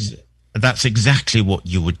podcast? That's exactly what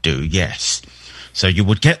you would do, yes. So you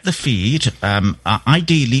would get the feed,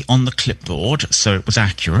 ideally on the clipboard, so it was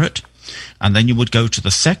accurate. and then you would go to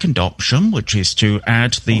the second option, which is to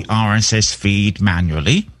add the RSS feed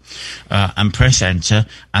manually, and press enter,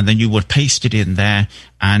 and then you would paste it in there,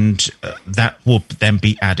 and that will then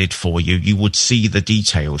be added for you. You would see the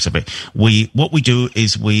details of it. What we do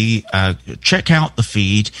is we check out the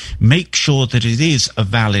feed, make sure that it is a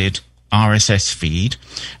valid RSS feed,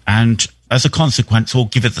 and as a consequence, we'll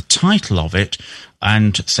give it the title of it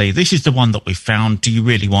and say, this is the one that we found. Do you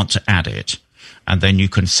really want to add it? And then you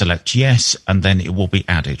can select yes, and then it will be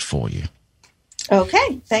added for you.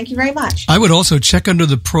 Okay, thank you very much. I would also check under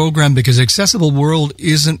the program, because Accessible World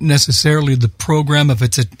isn't necessarily the program. If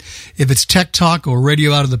it's Tech Talk or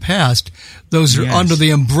Radio Out of the Past, those are under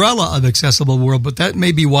the umbrella of Accessible World, but that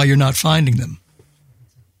may be why you're not finding them.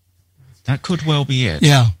 That could well be it.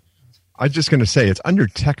 Yeah. I was just going to say, it's under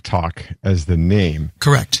Tech Talk as the name.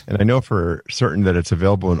 Correct. And I know for certain that it's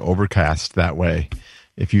available in Overcast that way.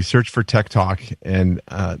 If you search for Tech Talk and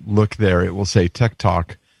look there, it will say Tech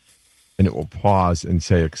Talk, and it will pause and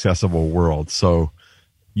say Accessible World. So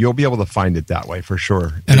you'll be able to find it that way for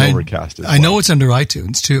sure. And Overcast as well. I know it's under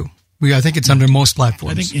iTunes too. I think it's under most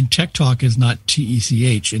platforms. I think in Tech Talk is not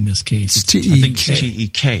TECH in this case. It's TEK. I think it's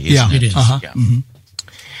TEK, isn't yeah, it? It is. Uh-huh. Yeah. Mm-hmm.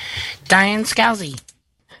 Diane Scalzi.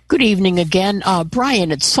 Good evening again.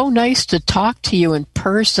 Brian, it's so nice to talk to you in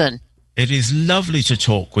person. It is lovely to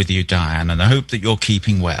talk with you, Diane, and I hope that you're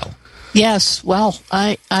keeping well. Yes, well,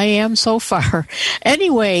 I am so far.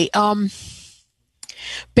 Anyway,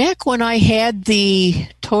 back when I had the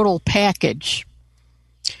total package,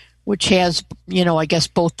 which has, I guess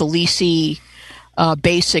both the Lisi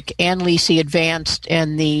Basic and Lisi Advanced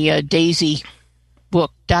and the Daisy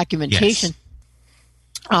book documentation,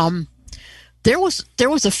 there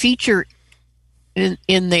was a feature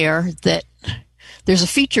in there that there's a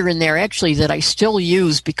feature in there actually that I still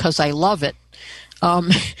use because I love it.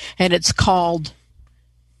 And it's called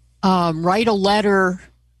Write a Letter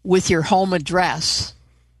with Your Home Address.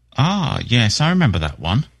 Ah, yes, I remember that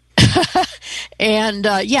one. And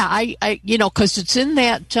I because it's in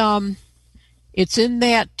that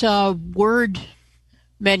Word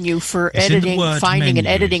menu for editing, finding and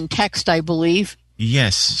editing text, I believe.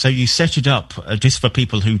 Yes, so you set it up, just for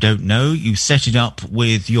people who don't know, you set it up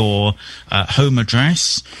with your home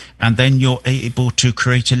address, and then you're able to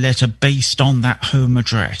create a letter based on that home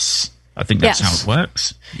address. I think that's how it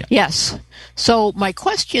works. Yeah. Yes. So my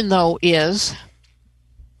question, though, is,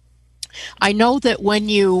 I know that when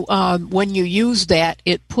you use that,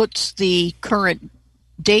 it puts the current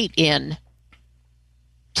date in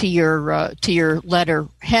to your letter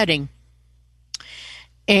heading.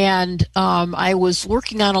 And I was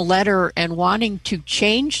working on a letter and wanting to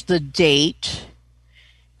change the date,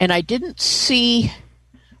 and I didn't see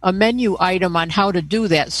a menu item on how to do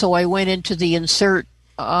that. So I went into the insert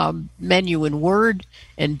menu in Word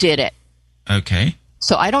and did it. Okay.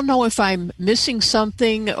 So I don't know if I'm missing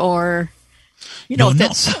something, or if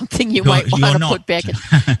that's something you might want to put back in.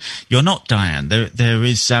 You're not, Diane. There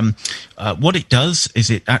is what it does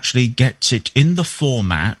is it actually gets it in the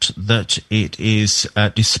format that it is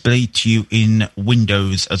displayed to you in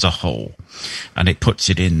Windows as a whole, and it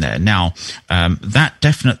puts it in there. Now, that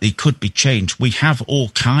definitely could be changed. We have all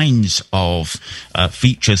kinds of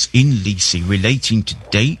features in Lisi relating to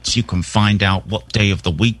dates. You can find out what day of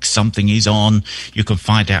the week something is on. You can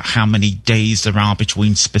find out how many days there are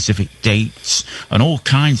between specific dates, and all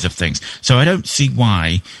kinds of things. So I don't see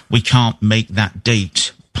why we can't make that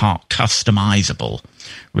date part customizable,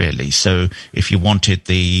 really. So if you wanted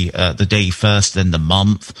the day first, then the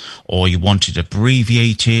month, or you wanted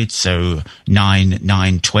abbreviated, so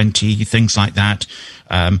 9/9/20, things like that,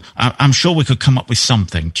 I'm sure we could come up with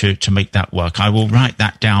something to make that work. I will write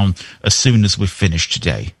that down as soon as we've finished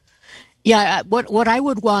today. Yeah, what I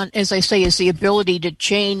would want, as I say, is the ability to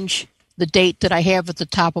change the date that I have at the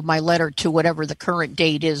top of my letter to whatever the current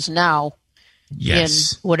date is now.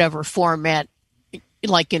 Yes. In whatever format.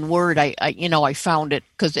 Like in Word, I found it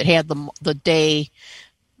because it had the day,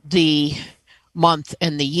 the month,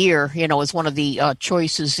 and the year. As one of the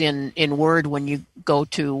choices in Word when you go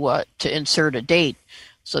to insert a date.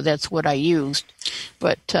 So that's what I used.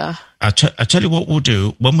 But I'll tell you what we'll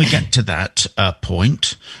do when we get to that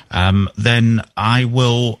point. Then I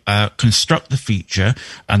will construct the feature,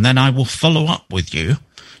 and then I will follow up with you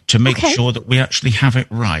to make sure that we actually have it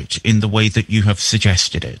right in the way that you have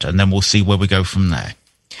suggested it, and then we'll see where we go from there.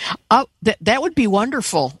 Oh, that would be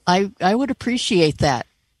wonderful. I would appreciate that.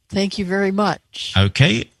 Thank you very much.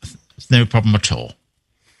 Okay, no problem at all.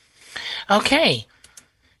 Okay,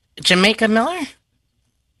 Jamaica Miller,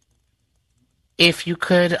 if you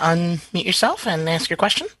could unmute yourself and ask your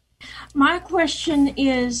question. My question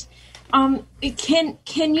is,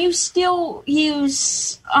 can you still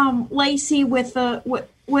use Lacey with a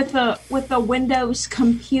Windows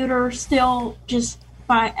computer still, just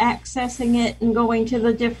by accessing it and going to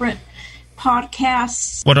the different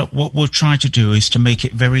podcasts? What we'll try to do is to make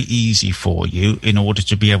it very easy for you in order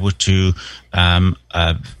to be able to find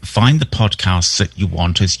the podcasts that you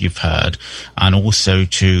want, as you've heard, and also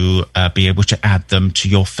to be able to add them to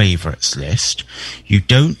your favorites list. You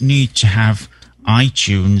don't need to have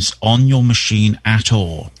iTunes on your machine at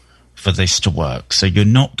all for this to work. So you're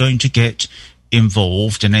not going to get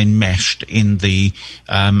involved and enmeshed in the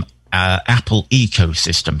Apple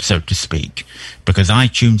ecosystem, so to speak, because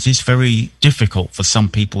iTunes is very difficult for some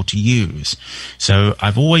people to use. So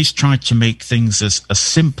I've always tried to make things as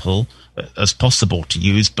simple as possible to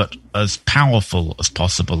use, but as powerful as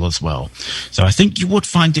possible as well. So I think you would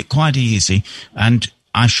find it quite easy. And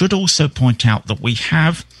I should also point out that we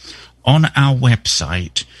have on our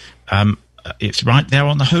website, it's right there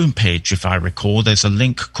on the homepage, if I recall, there's a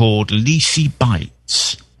link called Lisi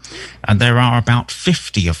Bytes. And there are about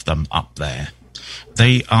 50 of them up there.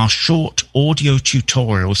 They are short audio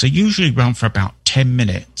tutorials. They usually run for about 10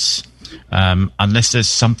 minutes, unless there's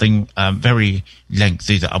something very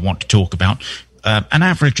lengthy that I want to talk about. An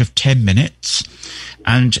average of 10 minutes.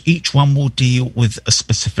 And each one will deal with a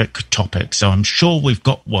specific topic. So I'm sure we've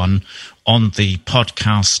got one on the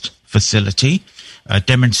podcast facility,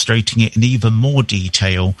 demonstrating it in even more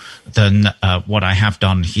detail than what I have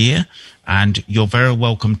done here. And you're very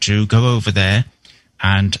welcome to go over there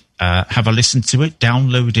and have a listen to it,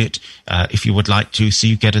 download it if you would like to, so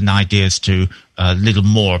you get an idea as to a little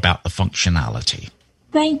more about the functionality.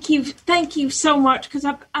 Thank you so much, because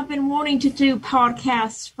I've been wanting to do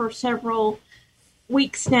podcasts for several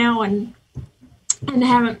weeks now, and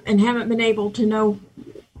haven't been able to know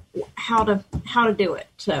how to do it.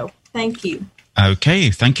 So thank you.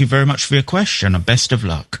 Okay, thank you very much for your question, and best of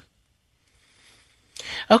luck.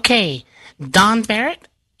 Okay, Don Barrett,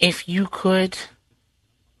 if you could.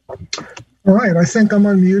 All right, I think I'm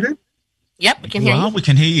unmuted. Yep, we can hear you. We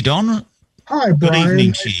can hear you, Don. Hi, Brian. Good evening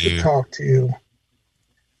nice to you. To talk to you.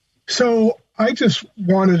 So I just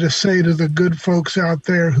wanted to say to the good folks out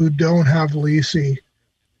there who don't have Lisi,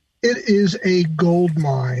 it is a gold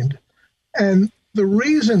mine. And the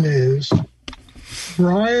reason is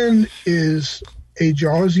Brian is a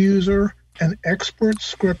JAWS user, an expert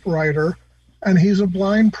script writer, and he's a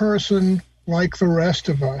blind person like the rest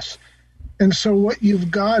of us. And so what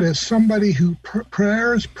you've got is somebody who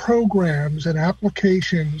prepares programs and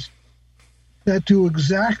applications that do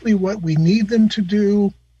exactly what we need them to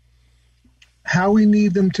do, how we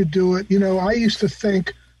need them to do it. You know, I used to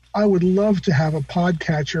think I would love to have a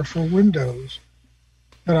podcatcher for Windows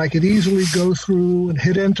that I could easily go through and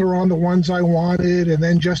hit enter on the ones I wanted and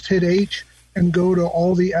then just hit H and go to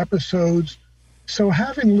all the episodes. So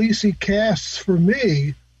having Lisi Casts for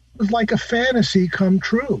me was like a fantasy come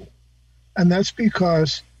true. And that's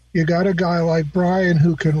because you got a guy like Brian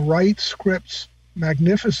who can write scripts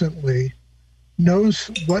magnificently, knows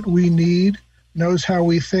what we need, knows how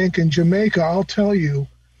we think. In Jamaica, I'll tell you,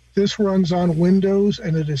 this runs on Windows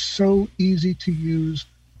and it is so easy to use.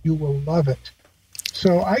 You will love it.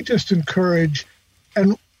 So I just encourage,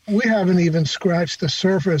 and we haven't even scratched the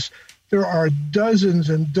surface. There are dozens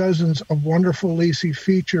and dozens of wonderful Lisi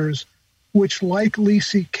features, which, like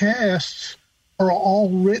Lisi Casts, are all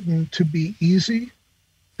written to be easy.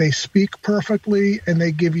 They speak perfectly, and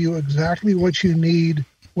they give you exactly what you need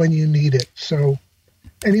when you need it. So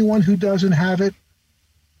anyone who doesn't have it,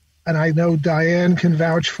 and I know Diane can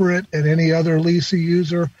vouch for it, and any other Lisi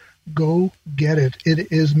user, go get it.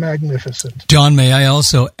 It is magnificent. John, may I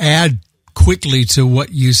also add quickly to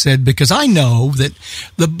what you said, because I know that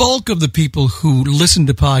the bulk of the people who listen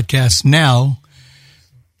to podcasts now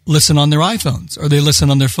listen on their iPhones, or they listen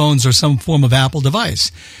on their phones or some form of Apple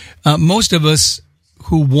device. Most of us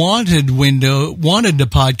who wanted the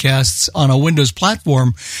podcasts on a Windows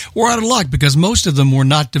platform were out of luck, because most of them were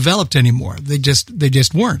not developed anymore. They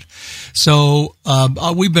just weren't. So John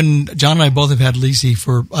and I both have had Lisi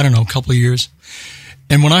for, I don't know, a couple of years.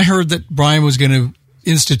 And when I heard that Brian was going to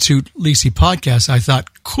institute Lisi podcasts, I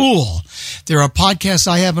thought, cool. There are podcasts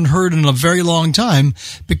I haven't heard in a very long time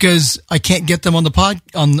because I can't get them on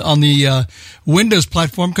the Windows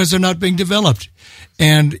platform because they're not being developed.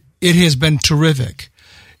 And it has been terrific.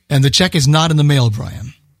 And the check is not in the mail,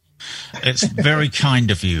 Brian. It's very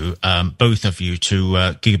kind of you, both of you,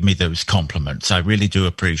 to give me those compliments. I really do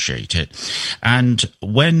appreciate it. And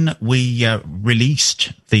when we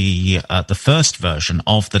released the first version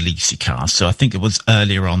of the LisiCast, so I think it was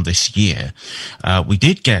earlier on this year, we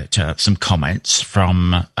did get some comments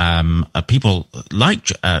from people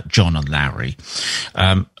like John and Larry,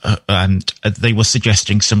 and they were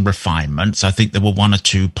suggesting some refinements. I think there were one or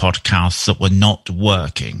two podcasts that were not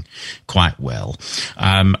working quite well,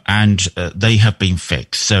 and they have been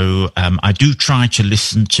fixed. So I do try to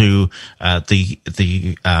listen to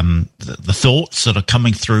the thoughts that are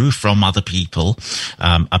coming through from other people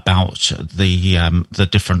about the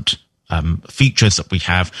different features that we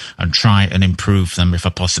have, and try and improve them if I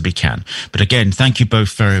possibly can. But again, thank you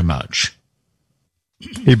both very much.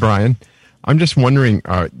 Hey, Brian. I'm just wondering,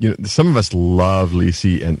 some of us love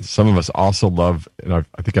Lisi, and some of us also love, and I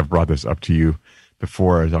think I've brought this up to you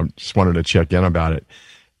before, I just wanted to check in about it.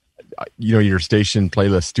 Your station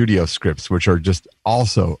playlist studio scripts, which are just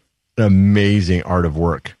also an amazing art of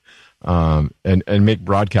work, and make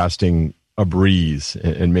broadcasting a breeze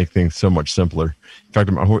and make things so much simpler. In fact,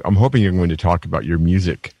 I'm hoping you're going to talk about your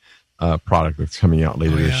music product that's coming out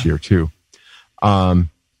later this year too. And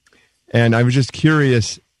I was just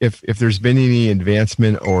curious if there's been any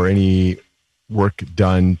advancement or any work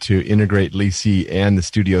done to integrate Lisi and the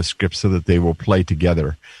studio scripts so that they will play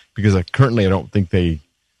together, because currently I don't think they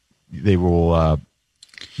will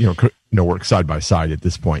work side by side at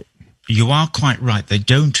this point. You are quite right. They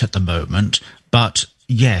don't at the moment, but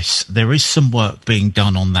yes, there is some work being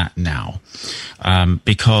done on that now,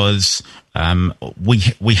 because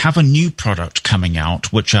we have a new product coming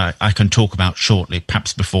out, which I can talk about shortly,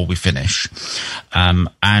 perhaps before we finish.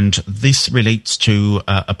 And this relates to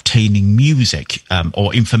obtaining music,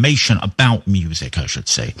 or information about music, I should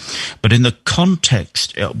say. But in the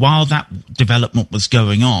context, while that development was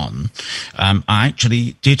going on, I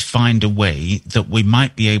actually did find a way that we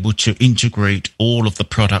might be able to integrate all of the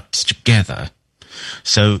products together.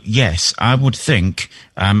 So yes, I would think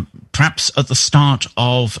perhaps at the start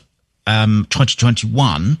of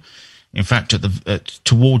 2021, in fact,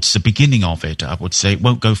 towards the beginning of it, I would say it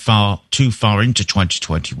won't go too far into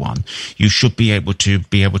 2021. You should be able to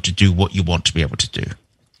do what you want to be able to do.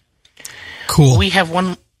 Cool. We have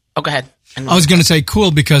one. Oh, go ahead. I was going to say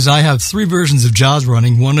cool because I have 3 versions of JAWS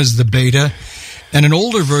running. One is the beta, and an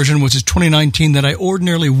older version, which is 2019, that I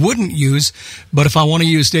ordinarily wouldn't use. But if I want to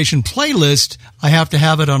use Station Playlist, I have to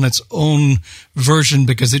have it on its own version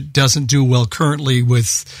because it doesn't do well currently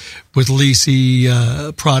with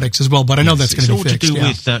Lisi products as well. But I know that's going to be fixed. It's all to do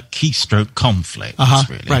with keystroke conflict.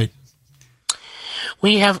 Really. Right.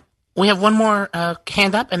 We have one more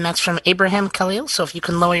hand up, and that's from Abraham Khalil. So if you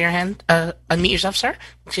can lower your hand, unmute yourself, sir.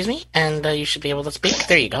 Excuse me, and you should be able to speak.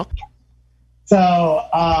 There you go. So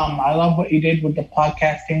I love what you did with the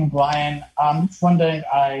podcasting, Brian. I'm just wondering,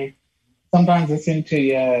 I sometimes listen to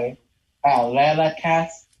your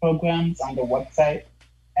LalaCast programs on the website,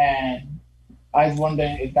 and I was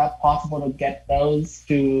wondering, is that possible to get those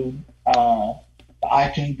to the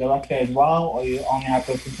iTunes Director as well, or you only have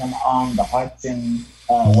to put them on the Hudson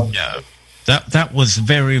website? No. That was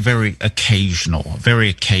very, very occasional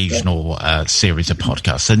series of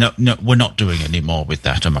podcasts. So no, we're not doing any more with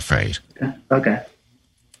that, I'm afraid. Okay.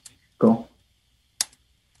 Cool.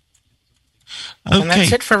 Okay. And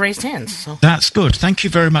that's it for raised hands. So. That's good. Thank you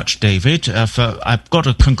very much, David. I've got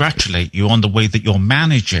to congratulate you on the way that you're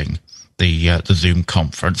managing the Zoom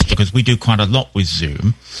conference, because we do quite a lot with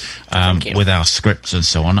Zoom with our scripts and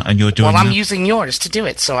so on, and you're doing. Well, I'm using yours to do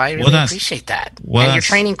it, so I really appreciate that. And your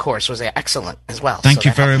training course was excellent as well. Thank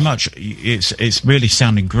you very much. It's really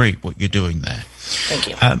sounding great what you're doing there. Thank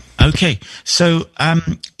you. Okay, so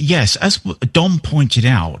yes, as Dom pointed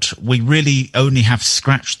out, we really only have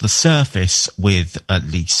scratched the surface with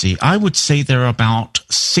Lisi. I would say there are about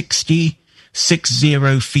 60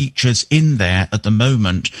 features in there at the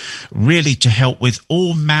moment, really to help with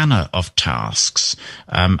all manner of tasks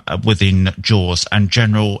within JAWS and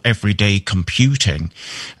general everyday computing.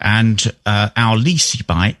 And our Lisi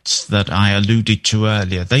Bytes that I alluded to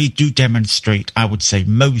earlier, they do demonstrate, I would say,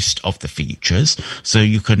 most of the features, so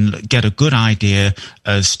you can get a good idea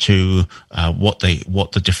as to what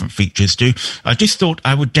the different features do. I just thought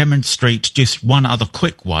I would demonstrate just one other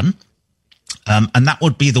quick one. And that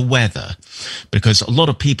would be the weather, because a lot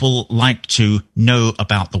of people like to know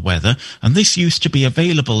about the weather. And this used to be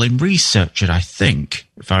available in Research It, I think,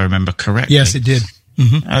 if I remember correctly. Yes, it did.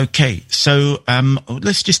 Mm-hmm. Okay, so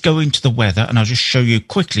let's just go into the weather, and I'll just show you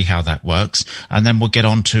quickly how that works. And then we'll get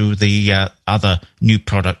on to the other new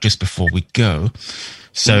product just before we go.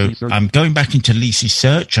 So I'm going back into Lisi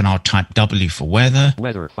Search, and I'll type W for weather.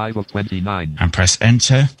 Weather 5 of 29. And press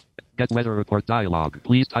enter. Get weather report dialog.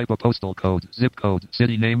 Please type a postal code, zip code,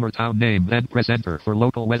 city name or town name, then press enter. For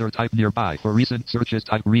local weather, type nearby. For recent searches,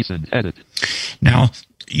 type recent. Edit. Now,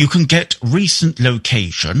 you can get recent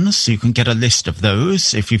locations. You can get a list of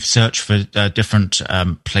those if you've searched for different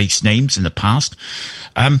place names in the past.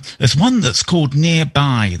 There's one that's called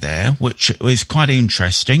Nearby there, which is quite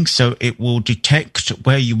interesting. So it will detect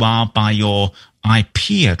where you are by your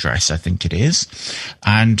IP address, I think it is,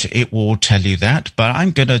 and it will tell you that. But I'm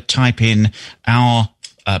going to type in our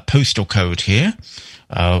postal code here,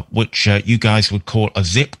 which you guys would call a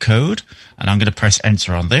zip code, and I'm going to press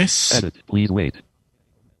enter on this. Edit. Please wait.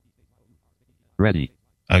 Ready.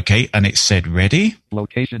 Okay, and it said ready.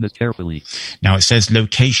 Location is carefully. Now it says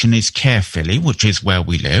location is carefully, which is where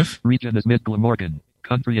we live. Region is Mid Glamorgan.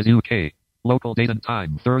 Country is UK. Local date and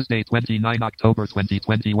time, Thursday, 29 October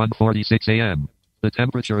 2021, 46 a.m. The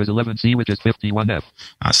temperature is 11 C, which is 51 F.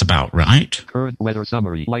 That's about right. Current weather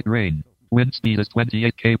summary, light rain. Wind speed is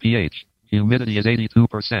 28 kph. Humidity is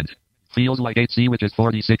 82%. Feels like 8 C, which is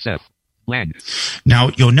 46 F. Blank. Now,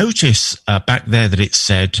 you'll notice back there that it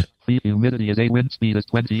said... Humidity is 8, wind speed is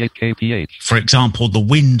 28 kph. For example, the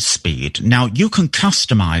wind speed. Now, you can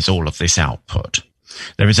customize all of this output.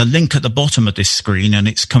 There is a link at the bottom of this screen, and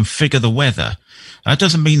it's configure the weather. That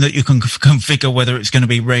doesn't mean that you can configure whether it's going to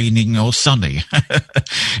be raining or sunny.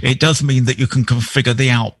 It does mean that you can configure the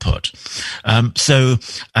output. So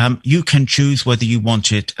you can choose whether you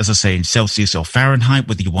want it, as I say, in Celsius or Fahrenheit,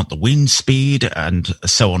 whether you want the wind speed, and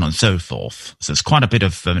so on and so forth. So it's quite a bit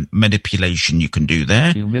of manipulation you can do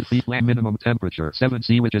there. Humidity, minimum temperature 7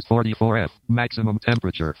 C, which is 44 F. Maximum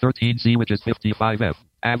temperature 13 C, which is 55 F.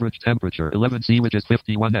 Average temperature 11 C, which is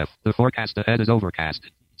 51 F. The forecast ahead is overcast.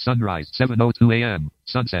 Sunrise 7:02 a.m.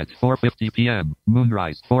 Sunset 4:50 p.m.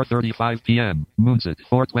 Moonrise 4:35 p.m. Moonset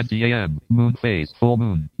 4:20 a.m. Moon phase full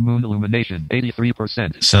moon. Moon illumination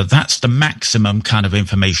 83%. So that's the maximum kind of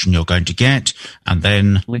information you're going to get, and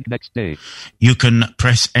then link next day. You can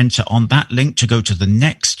press enter on that link to go to the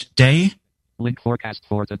next day. Link forecast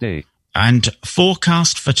for today. And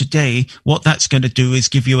forecast for today, what that's going to do is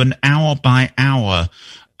give you an hour by hour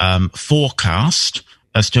forecast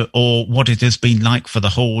as to or what it has been like for the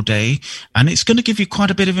whole day, and it's going to give you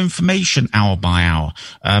quite a bit of information hour by hour.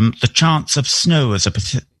 The chance of snow as a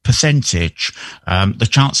percentage, the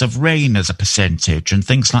chance of rain as a percentage, and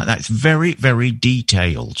things like that. It's very, very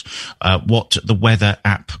detailed what the weather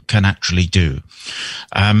app can actually do.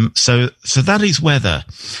 So that is weather.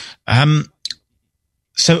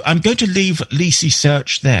 So I'm going to leave Lisi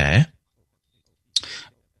Search there.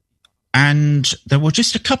 And there were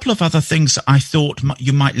just a couple of other things that I thought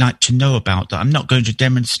you might like to know about that I'm not going to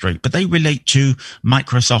demonstrate, but they relate to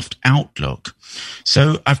Microsoft Outlook.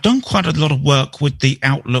 So I've done quite a lot of work with the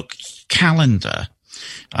Outlook calendar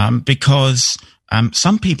because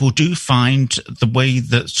some people do find the way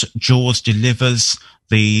that JAWS delivers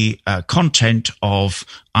the content of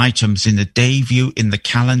items in the day view in the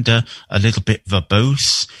calendar a little bit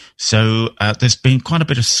verbose. So there's been quite a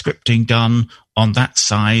bit of scripting done on that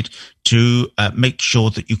side to make sure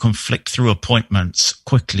that you can flick through appointments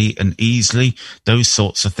quickly and easily, those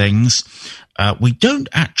sorts of things. We don't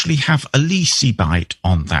actually have a Lisi Byte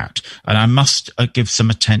on that, and I must give some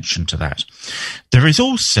attention to that. There is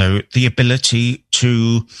also the ability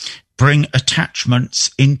to bring attachments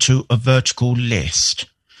into a vertical list.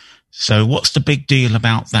 So what's the big deal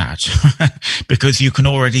about that? Because you can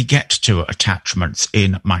already get to attachments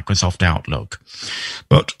in Microsoft Outlook.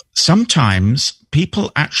 But sometimes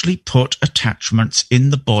people actually put attachments in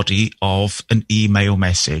the body of an email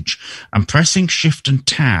message, and pressing Shift and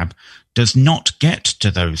Tab does not get to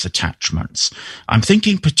those attachments. I'm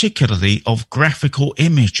thinking particularly of graphical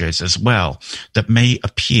images as well that may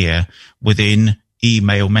appear within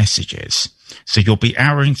email messages. So you'll be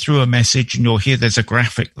arrowing through a message and you'll hear there's a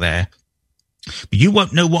graphic there, but you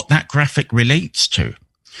won't know what that graphic relates to.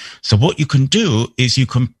 So what you can do is you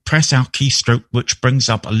can press our keystroke, which brings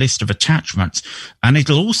up a list of attachments, and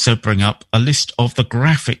it'll also bring up a list of the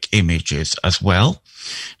graphic images as well.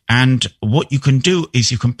 And what you can do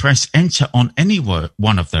is you can press enter on any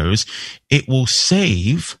one of those. It will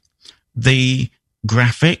save the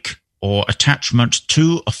graphic or attachment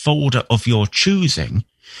to a folder of your choosing.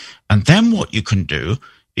 And then what you can do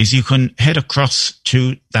is you can head across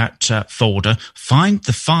to that folder, find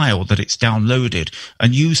the file that it's downloaded,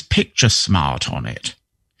 and use Picture Smart on it.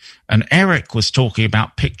 And Eric was talking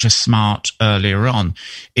about Picture Smart earlier on.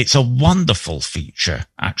 It's a wonderful feature,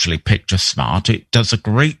 actually, Picture Smart. It does a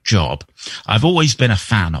great job. I've always been a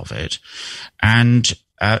fan of it. And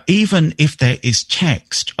even if there is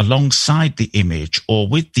text alongside the image or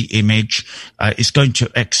with the image, it's going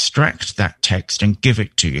to extract that text and give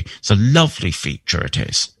it to you. It's a lovely feature, it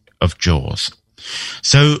is, of JAWS.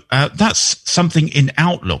 So that's something in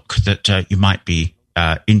Outlook that you might be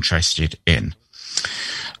interested in.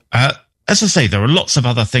 As I say, there are lots of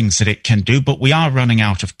other things that it can do, but we are running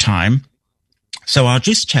out of time. So I'll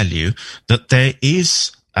just tell you that there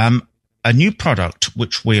is a new product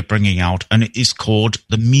which we're bringing out, and it is called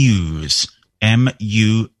the Muze,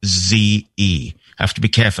 M-U-Z-E. I have to be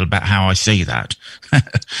careful about how I say that.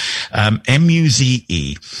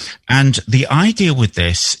 M-U-Z-E. And the idea with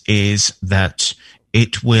this is that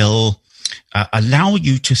it will allow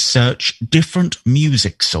you to search different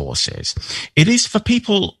music sources. It is for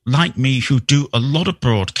people like me who do a lot of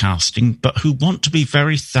broadcasting, but who want to be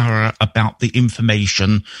very thorough about the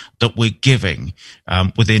information that we're giving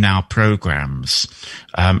within our programs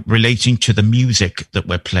relating to the music that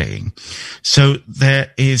we're playing. So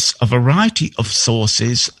there is a variety of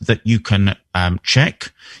sources that you can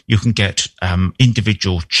check. You can get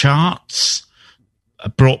individual charts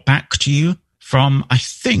brought back to you from, I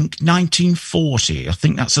think, 1940. I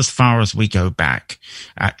think that's as far as we go back,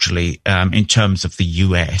 actually, in terms of the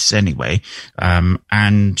US anyway.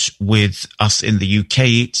 And with us in the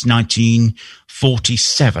UK, it's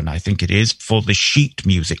 1947, I think it is, for the sheet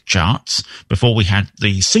music charts, before we had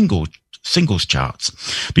the singles charts.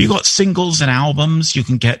 But you've got singles and albums you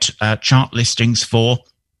can get chart listings for.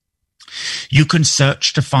 You can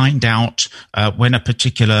search to find out when a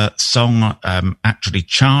particular song actually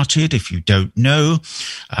charted, if you don't know,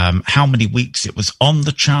 how many weeks it was on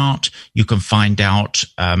the chart. You can find out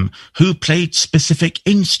who played specific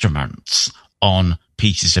instruments on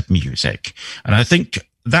pieces of music. And I think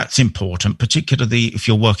that's important, particularly if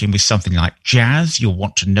you're working with something like jazz. You'll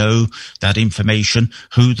want to know that information,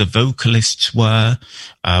 who the vocalists were,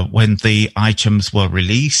 when the items were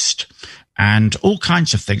released, and all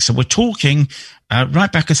kinds of things. So we're talking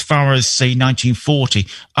right back as far as, say, 1940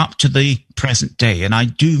 up to the present day. And I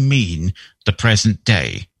do mean the present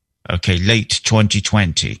day. Okay, late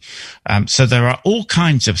 2020. So there are all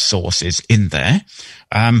kinds of sources in there.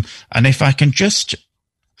 And if I can just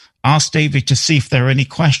ask David to see if there are any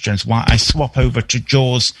questions while I swap over to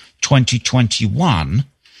JAWS 2021,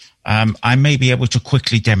 I may be able to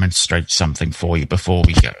quickly demonstrate something for you before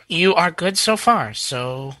we go. You are good so far,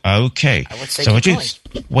 so... Okay. I would say so I just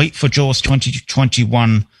wait for JAWS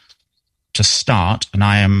 2021 to start, and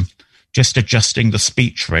I am just adjusting the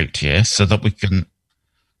speech rate here so that we can...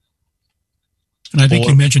 And I think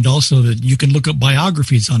you mentioned also that you can look up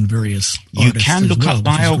biographies on various artists. You can look up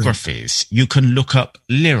biographies. You can look up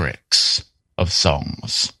lyrics of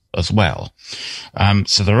songs as well.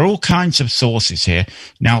 So there are all kinds of sources here.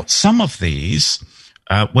 Now, some of these,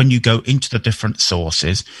 when you go into the different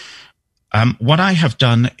sources, what I have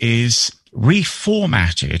done is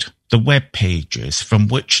reformatted the web pages from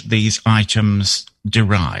which these items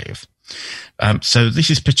derive. So this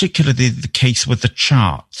is particularly the case with the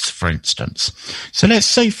charts, for instance. So let's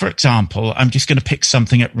say, for example, I'm just going to pick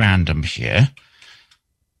something at random here.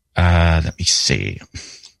 Let me see.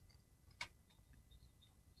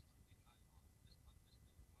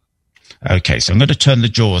 Okay, so I'm going to turn the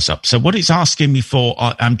JAWS up. So what it's asking me for,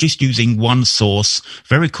 I'm just using one source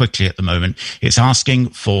very quickly at the moment. It's asking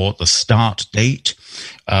for the start date,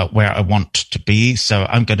 where I want to be. So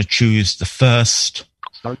I'm going to choose the 1st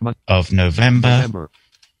of November.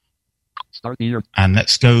 Start year. And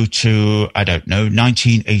let's go to, I don't know,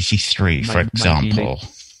 1983, for example.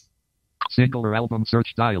 Single or album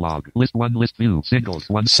search dialog. List 1, list view. Singles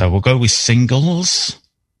 1. So we'll go with singles.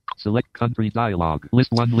 Select country dialog.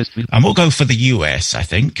 List 1, list view. And we'll go for the US, I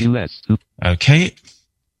think. US 2. Okay.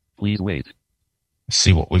 Please wait. Let's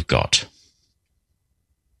see what we've got.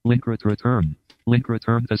 Link return. Link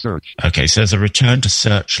return to search. Okay, so there's a return to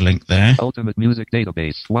search link there. Ultimate Music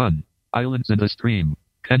Database 1. Islands in the Stream.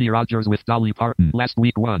 Kenny Rogers with Dolly Parton. Last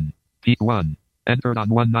week 1. Peak 1. Entered on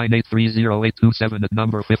 198308227 at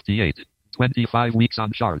number 58. 25 weeks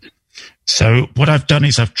on chart. So what I've done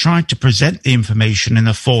is I've tried to present the information in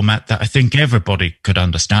a format that I think everybody could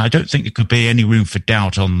understand. I don't think there could be any room for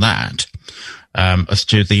doubt on that as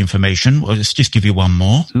to the information. Well, let's just give you one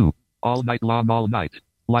more. 2. All Night Long All Night.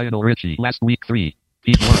 Lionel Richie. Last week 3.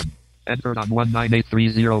 Peak 1. Entered on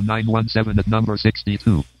 198309117 at number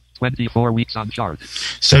 62. 24 weeks on chart.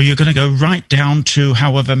 So you're going to go right down to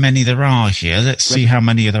however many there are here. Let's see how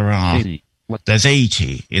many there are. 80. There's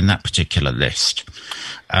 80 in that particular list.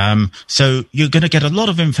 So you're going to get a lot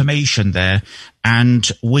of information there, and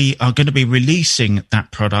we are going to be releasing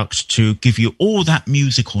that product to give you all that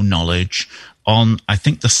musical knowledge on, I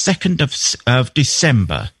think, the 2nd of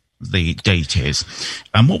December. The date is.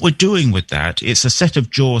 And what we're doing with that, it's a set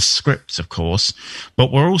of JAWS scripts, of course,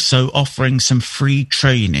 but we're also offering some free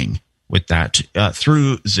training with that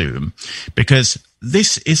through Zoom, because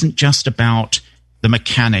this isn't just about the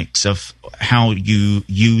mechanics of how you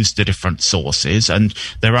use the different sources, and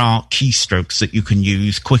there are keystrokes that you can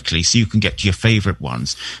use quickly so you can get to your favorite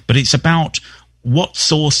ones, but it's about what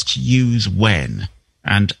source to use when.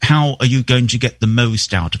 And how are you going to get the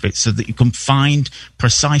most out of it so that you can find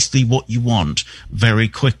precisely what you want very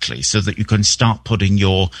quickly so that you can start putting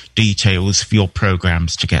your details for your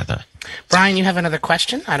programs together? Brian, you have another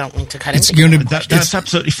question? I don't mean to cut it's in. That's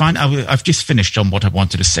absolutely fine. I've just finished on what I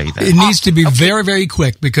wanted to say there. It needs to be very, very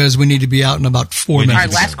quick because we need to be out in about 4 minutes. All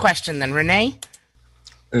right, last question then. Renee?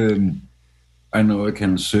 I know I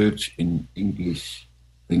can search in English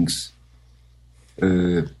things.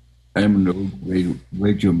 I'm an old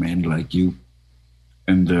radio man like you,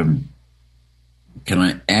 and can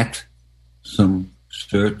I add some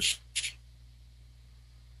search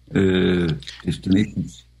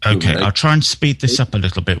destinations? Okay, I'll try and speed this up a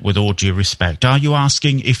little bit with all due respect. Are you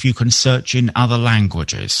asking if you can search in other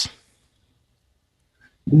languages?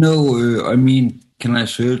 No, I mean, can I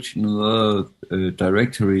search in another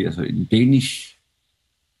directory, as in Danish?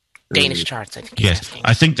 Danish charts, I think. Yes,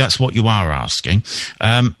 I think that's what you are asking.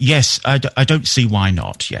 Yes, I don't see why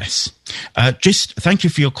not, yes. Just thank you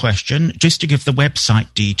for your question. Just to give the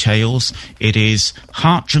website details, it is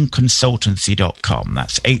hartgenconsultancy.com.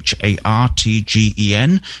 That's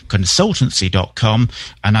HARTGEN consultancy.com.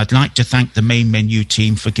 And I'd like to thank the Main Menu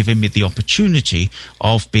team for giving me the opportunity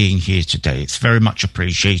of being here today. It's very much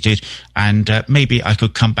appreciated. And maybe I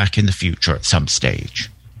could come back in the future at some stage.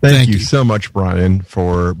 Thank you so much, Brian,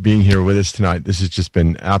 for being here with us tonight. This has just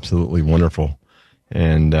been absolutely wonderful.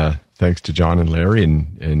 And thanks to John and Larry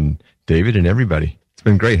and David and everybody. It's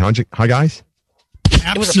been great. Hi, guys.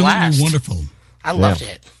 It was a blast. Wonderful. I loved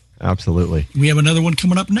it. Absolutely. We have another one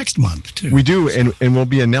coming up next month, too. We do, and we'll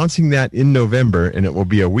be announcing that in November, and it will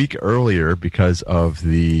be a week earlier because of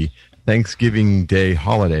the Thanksgiving Day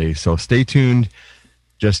holiday. So stay tuned.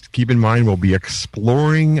 Just keep in mind, we'll be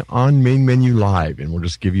exploring on Main Menu Live, and we'll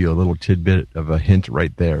just give you a little tidbit of a hint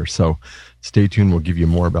right there. So stay tuned. We'll give you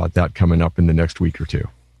more about that coming up in the next week or two.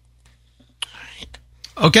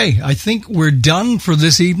 Okay, I think we're done for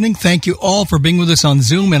this evening. Thank you all for being with us on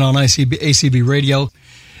Zoom and on ACB Radio.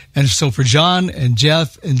 And so for John and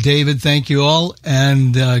Jeff and David, thank you all.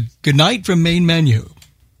 And good night from Main Menu.